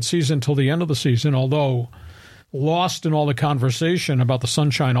pretty good season until the end of the season, although lost in all the conversation about the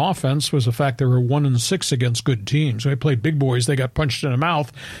Sunshine offense was the fact they were 1-6 against good teams. They played big boys. They got punched in the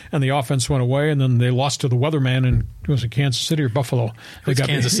mouth, and the offense went away, and then they lost to the Weatherman in, was it Kansas City or Buffalo?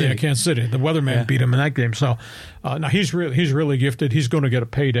 Kansas City. Yeah, Kansas City. The Weatherman beat him in that game. So now he's really gifted. He's going to get a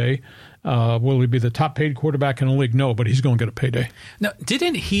payday. Will he be the top paid quarterback in the league? No, but he's going to get a payday. Now,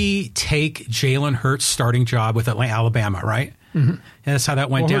 didn't he take Jalen Hurts' starting job with Alabama, right? Mm-hmm. And that's how that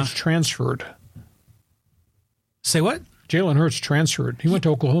went down. Hurts transferred. Say what? Jalen Hurts transferred. He went to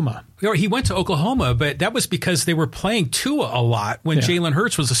Oklahoma. He went to Oklahoma, but that was because they were playing Tua a lot when Jalen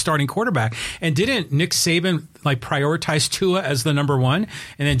Hurts was a starting quarterback. And didn't Nick Saban prioritize Tua as the number one?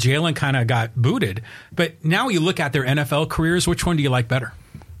 And then Jalen kind of got booted. But now you look at their NFL careers, which one do you like better?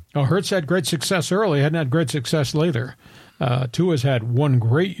 Oh, Hurts had great success early. Hadn't had great success later. Tua's had one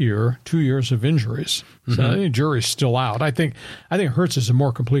great year, 2 years of injuries. So I think the jury's still out. I think Hurts is a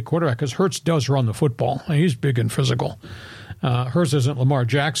more complete quarterback because Hurts does run the football. And he's big and physical. Hurts isn't Lamar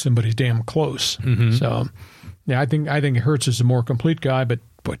Jackson, but he's damn close. So, yeah, I think Hurts is a more complete guy, but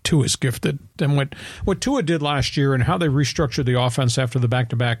Tua's gifted. And what Tua did last year and how they restructured the offense after the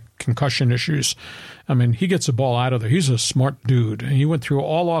back-to-back concussion issues, I mean, he gets the ball out of there. He's a smart dude. And he went through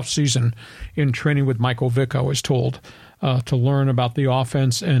all offseason in training with Michael Vick, I was told, to learn about the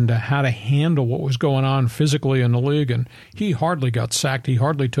offense and how to handle what was going on physically in the league. And he hardly got sacked. He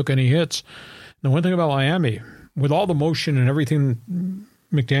hardly took any hits. The one thing about Miami, with all the motion and everything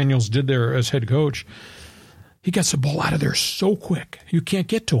McDaniels did there as head coach, he gets the ball out of there so quick. You can't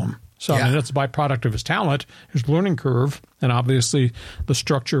get to him. So I mean, that's a byproduct of his talent, his learning curve, and obviously the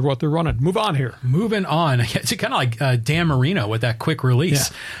structure of what they're running. Move on here. Moving on. It's kind of like Dan Marino with that quick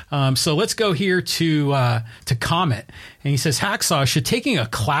release. Yeah. So let's go here to Comet. And he says, Hacksaw, should taking a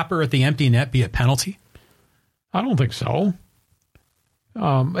clapper at the empty net be a penalty? I don't think so.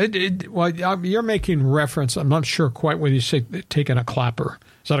 Well, you're making reference. I'm not sure quite when you say taking a clapper.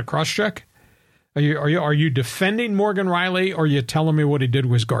 Is that a cross check? Are you defending Morgan Riley, or are you telling me what he did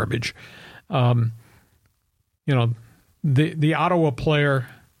was garbage? The Ottawa player.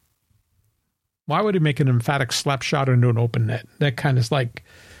 Why would he make an emphatic slap shot into an open net? That kind of is like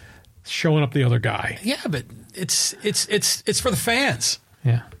showing up the other guy. Yeah, but it's for the fans.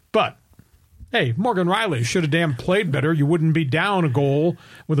 Yeah, but. Hey, Morgan Riley should have damn played better. You wouldn't be down a goal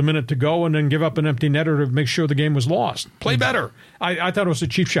with a minute to go and then give up an empty netter to make sure the game was lost. Play better. I thought it was a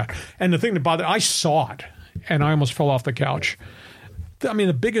cheap shot. And the thing that bothered, I saw it, and I almost fell off the couch. I mean,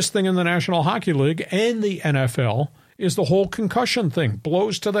 the biggest thing in the National Hockey League and the NFL is the whole concussion thing,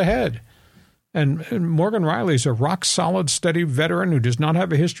 blows to the head. And Morgan Riley's a rock-solid, steady veteran who does not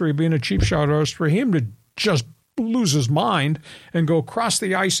have a history of being a cheap shot artist. For him to just lose his mind and go across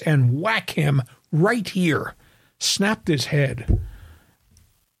the ice and whack him right here, snapped his head.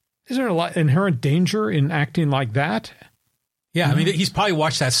 Isn't there a lot inherent danger in acting like that? Yeah, I mean, he's probably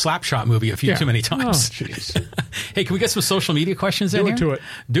watched that Slapshot movie a few too many times. Oh, jeez. Hey, can we get some social media questions in here?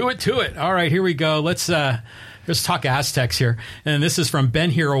 Do it to it. All right, here we go. Let's talk Aztecs here. And this is from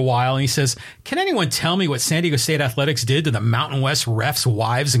Ben here a while. And he says, can anyone tell me what San Diego State Athletics did to the Mountain West refs'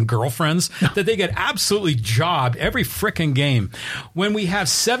 wives and girlfriends that they get absolutely jobbed every frickin' game? When we have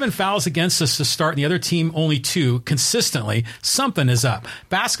 7 fouls against us to start and the other team only 2 consistently, something is up.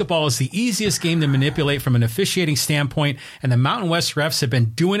 Basketball is the easiest game to manipulate from an officiating standpoint, and the Mountain West refs have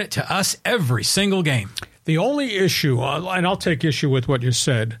been doing it to us every single game. The only issue, and I'll take issue with what you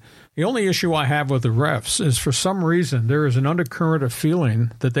said, the only issue I have with the refs is for some reason there is an undercurrent of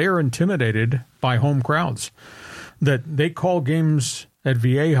feeling that they are intimidated by home crowds, that they call games at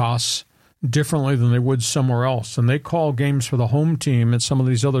Viejas differently than they would somewhere else, and they call games for the home team at some of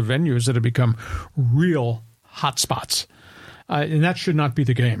these other venues that have become real hot spots. And that should not be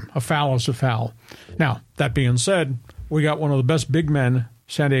the game. A foul is a foul. Now, that being said, we got one of the best big men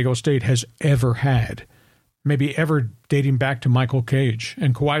San Diego State has ever had. Maybe ever dating back to Michael Cage.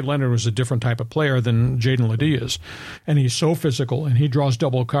 And Kawhi Leonard was a different type of player than Jaden Ledee is. And he's so physical, and he draws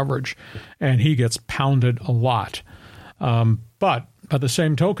double coverage, and he gets pounded a lot. But by the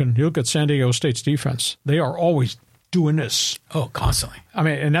same token, you look at San Diego State's defense. They are always doing this. Oh, constantly. I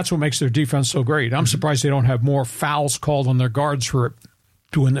mean, and that's what makes their defense so great. I'm surprised they don't have more fouls called on their guards for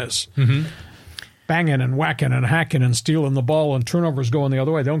doing this. Banging and whacking and hacking and stealing the ball, and turnovers going the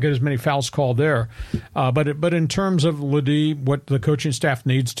other way. They don't get as many fouls called there. But in terms of Ledee, what the coaching staff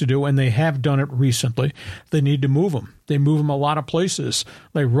needs to do, and they have done it recently, they need to move him. They move him a lot of places.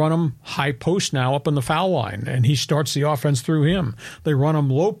 They run him high post now up in the foul line, and he starts the offense through him. They run him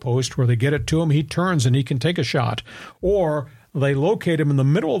low post where they get it to him, he turns, and he can take a shot. Or they locate him in the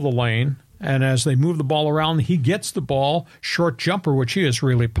middle of the lane, and as they move the ball around, he gets the ball, short jumper, which he has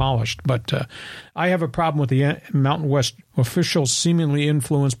really polished. But I have a problem with the Mountain West officials seemingly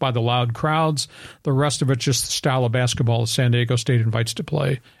influenced by the loud crowds. The rest of it just the style of basketball that San Diego State invites to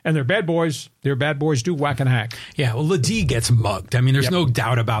play. And they're bad boys. Their bad boys do whack and hack. Yeah, well, Ledee gets mugged. I mean, there's no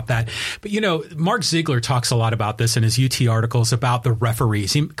doubt about that. But, Mark Ziegler talks a lot about this in his UT articles about the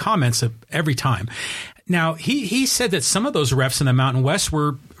referees. He comments every time. Now, he said that some of those refs in the Mountain West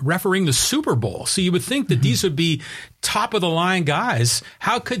were refereeing the Super Bowl. So you would think that these would be top-of-the-line guys.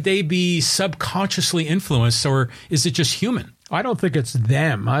 How could they be subconsciously influenced, or is it just human? I don't think it's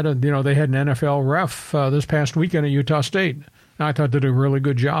them. They had an NFL ref this past weekend at Utah State. I thought they did a really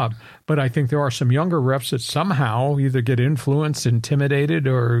good job. But I think there are some younger refs that somehow either get influenced, intimidated,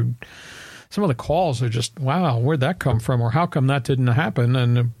 or some of the calls are just, wow, where'd that come from? Or how come that didn't happen?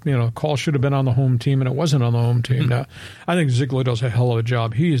 And, the call should have been on the home team and it wasn't on the home team. Now, I think Ziegler does a hell of a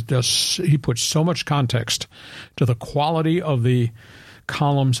job. He puts so much context to the quality of the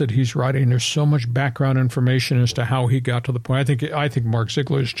columns that he's writing. There's so much background information as to how he got to the point. I think Mark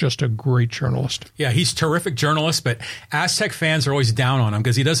Ziegler is just a great journalist. Yeah, he's a terrific journalist, but Aztec fans are always down on him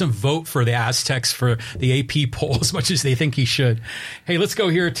because he doesn't vote for the Aztecs for the AP poll as much as they think he should. Hey, let's go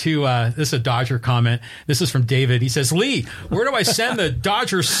here to this is a Dodger comment. This is from David. He says, Lee, where do I send the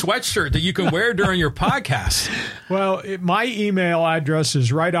Dodger sweatshirt that you can wear during your podcast? Well, my email address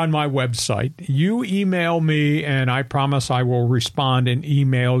is right on my website. You email me, and I promise I will respond and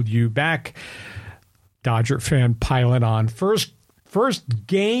email you back. Dodger fan piling on. First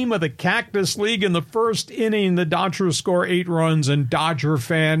game of the Cactus League in the first inning, the Dodgers score 8 runs, and Dodger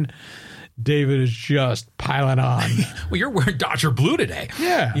fan David is just piling on. Well, you're wearing Dodger blue today.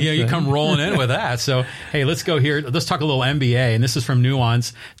 Yeah. Yeah, you come rolling in with that. So, hey, let's go here. Let's talk a little NBA. And this is from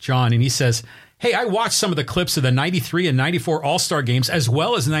Nuance, John. And he says, hey, I watched some of the clips of the 93 and 94 All-Star games as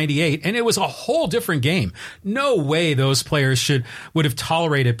well as 98, and it was a whole different game. No way those players would have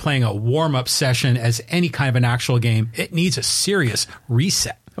tolerated playing a warm-up session as any kind of an actual game. It needs a serious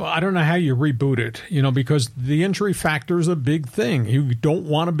reset. Well, I don't know how you reboot it, because the injury factor is a big thing. You don't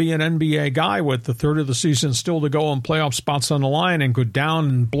want to be an NBA guy with the third of the season still to go and playoff spots on the line and go down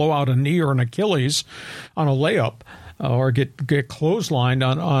and blow out a knee or an Achilles on a layup. Or get clotheslined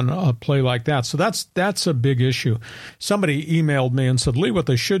on a play like that. So that's a big issue. Somebody emailed me and said, Lee, what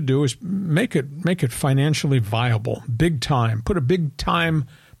they should do is make it financially viable, big time. Put a big time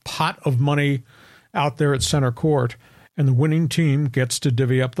pot of money out there at center court, and the winning team gets to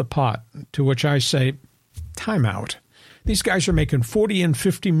divvy up the pot. To which I say, time out. These guys are making $40 and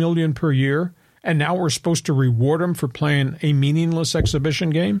 $50 million per year. And now we're supposed to reward them for playing a meaningless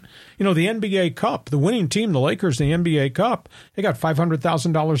exhibition game? The NBA Cup, the winning team, the Lakers, the NBA Cup, they got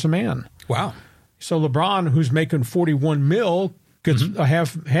 $500,000 a man. Wow. So LeBron, who's making $41 million, gets a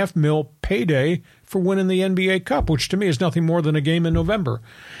half mil payday for winning the NBA Cup, which to me is nothing more than a game in November.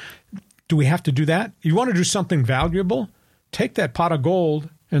 Do we have to do that? You want to do something valuable? Take that pot of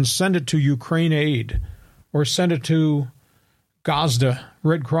gold and send it to Ukraine Aid or send it to Gaza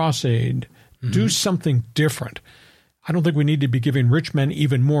Red Cross Aid. Do something different. I don't think we need to be giving rich men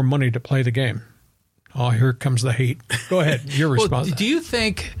even more money to play the game. Oh, here comes the hate. Go ahead. Your response. Well, do you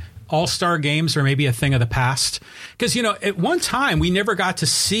think All-Star games are maybe a thing of the past? Because, at one time we never got to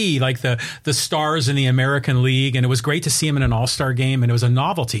see like the stars in the American League, and it was great to see them in an All-Star game, and it was a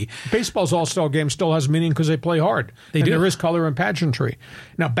novelty. Baseball's All-Star game still has meaning because they play hard. They do. There is color and pageantry.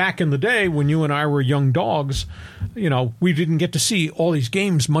 Now, back in the day when you and I were young dogs, we didn't get to see all these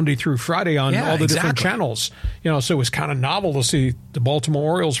games Monday through Friday on all the different channels. So it was kind of novel to see the Baltimore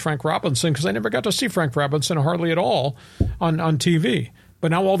Orioles, Frank Robinson, because I never got to see Frank Robinson hardly at all on TV. But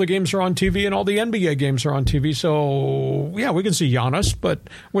now all the games are on TV and all the NBA games are on TV. So, yeah, we can see Giannis, but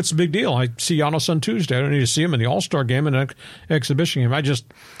what's the big deal? I see Giannis on Tuesday. I don't need to see him in the All-Star game and an exhibition game.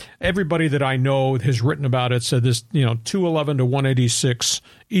 Everybody that I know has written about it said this, 211 to 186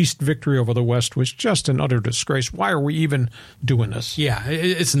 East victory over the West was just an utter disgrace. Why are we even doing this? Yeah,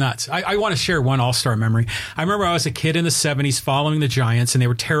 it's nuts. I want to share one All-Star memory. I remember I was a kid in the 70s following the Giants, and they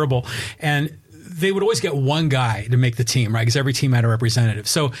were terrible. And they would always get one guy to make the team, right? Because every team had a representative.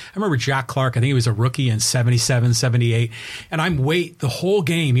 So I remember Jack Clark, I think he was a rookie in 77, 78. And I'm the whole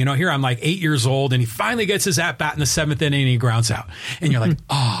game, here I'm like 8 years old, and he finally gets his at-bat in the 7th inning and he grounds out. And you're like,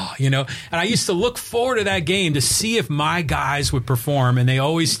 and I used to look forward to that game to see if my guys would perform, and they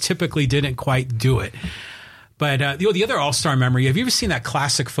always typically didn't quite do it. But the other All-Star memory, have you ever seen that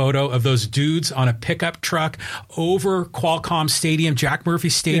classic photo of those dudes on a pickup truck over Qualcomm Stadium, Jack Murphy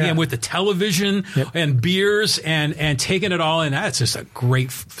Stadium, with the television and beers and taking it all in? That's just a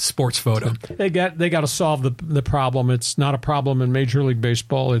great sports photo. They got to solve the problem. It's not a problem in Major League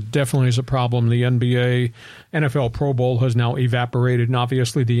Baseball. It definitely is a problem. The NBA, NFL Pro Bowl has now evaporated, and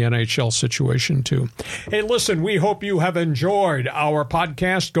obviously the NHL situation too. Hey, listen, we hope you have enjoyed our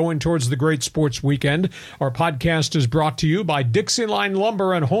podcast going towards the great sports weekend. Our podcast is brought to you by Dixie Line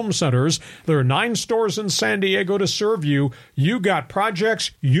Lumber and Home Centers. There are 9 stores in San Diego to serve you. You got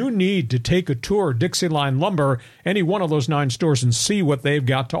projects, you need to take a tour of Dixie Line Lumber, any one of those 9 stores, and see what they've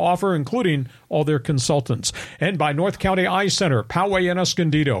got to offer, including all their consultants. And by North County Eye Center, Poway and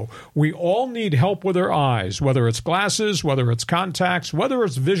Escondido. We all need help with our eyes, whether it's glasses, whether it's contacts, whether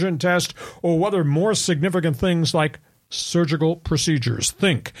it's vision test, or whether more significant things like surgical procedures.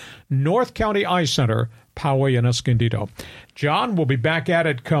 Think North County Eye Center, Poway and Escondido. John, we'll be back at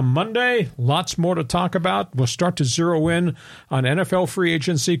it come Monday. Lots more to talk about. We'll start to zero in on NFL free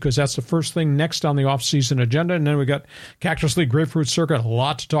agency because that's the first thing next on the offseason agenda. And then we got Cactus League Grapefruit Circuit. A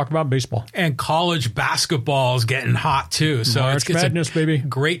lot to talk about baseball. And college basketball is getting hot, too. So March Madness, baby.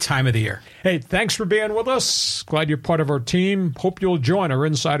 Great time of the year. Hey, thanks for being with us. Glad you're part of our team. Hope you'll join our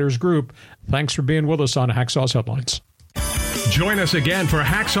Insiders group. Thanks for being with us on Hacksaw's Headlines. Join us again for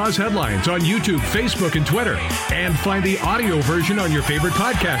Hacksaw's Headlines on YouTube, Facebook, and Twitter. And find the audio version on your favorite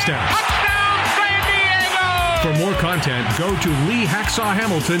podcast app. Touchdown, San Diego! For more content, go to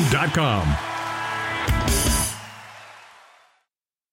LeeHacksawHamilton.com.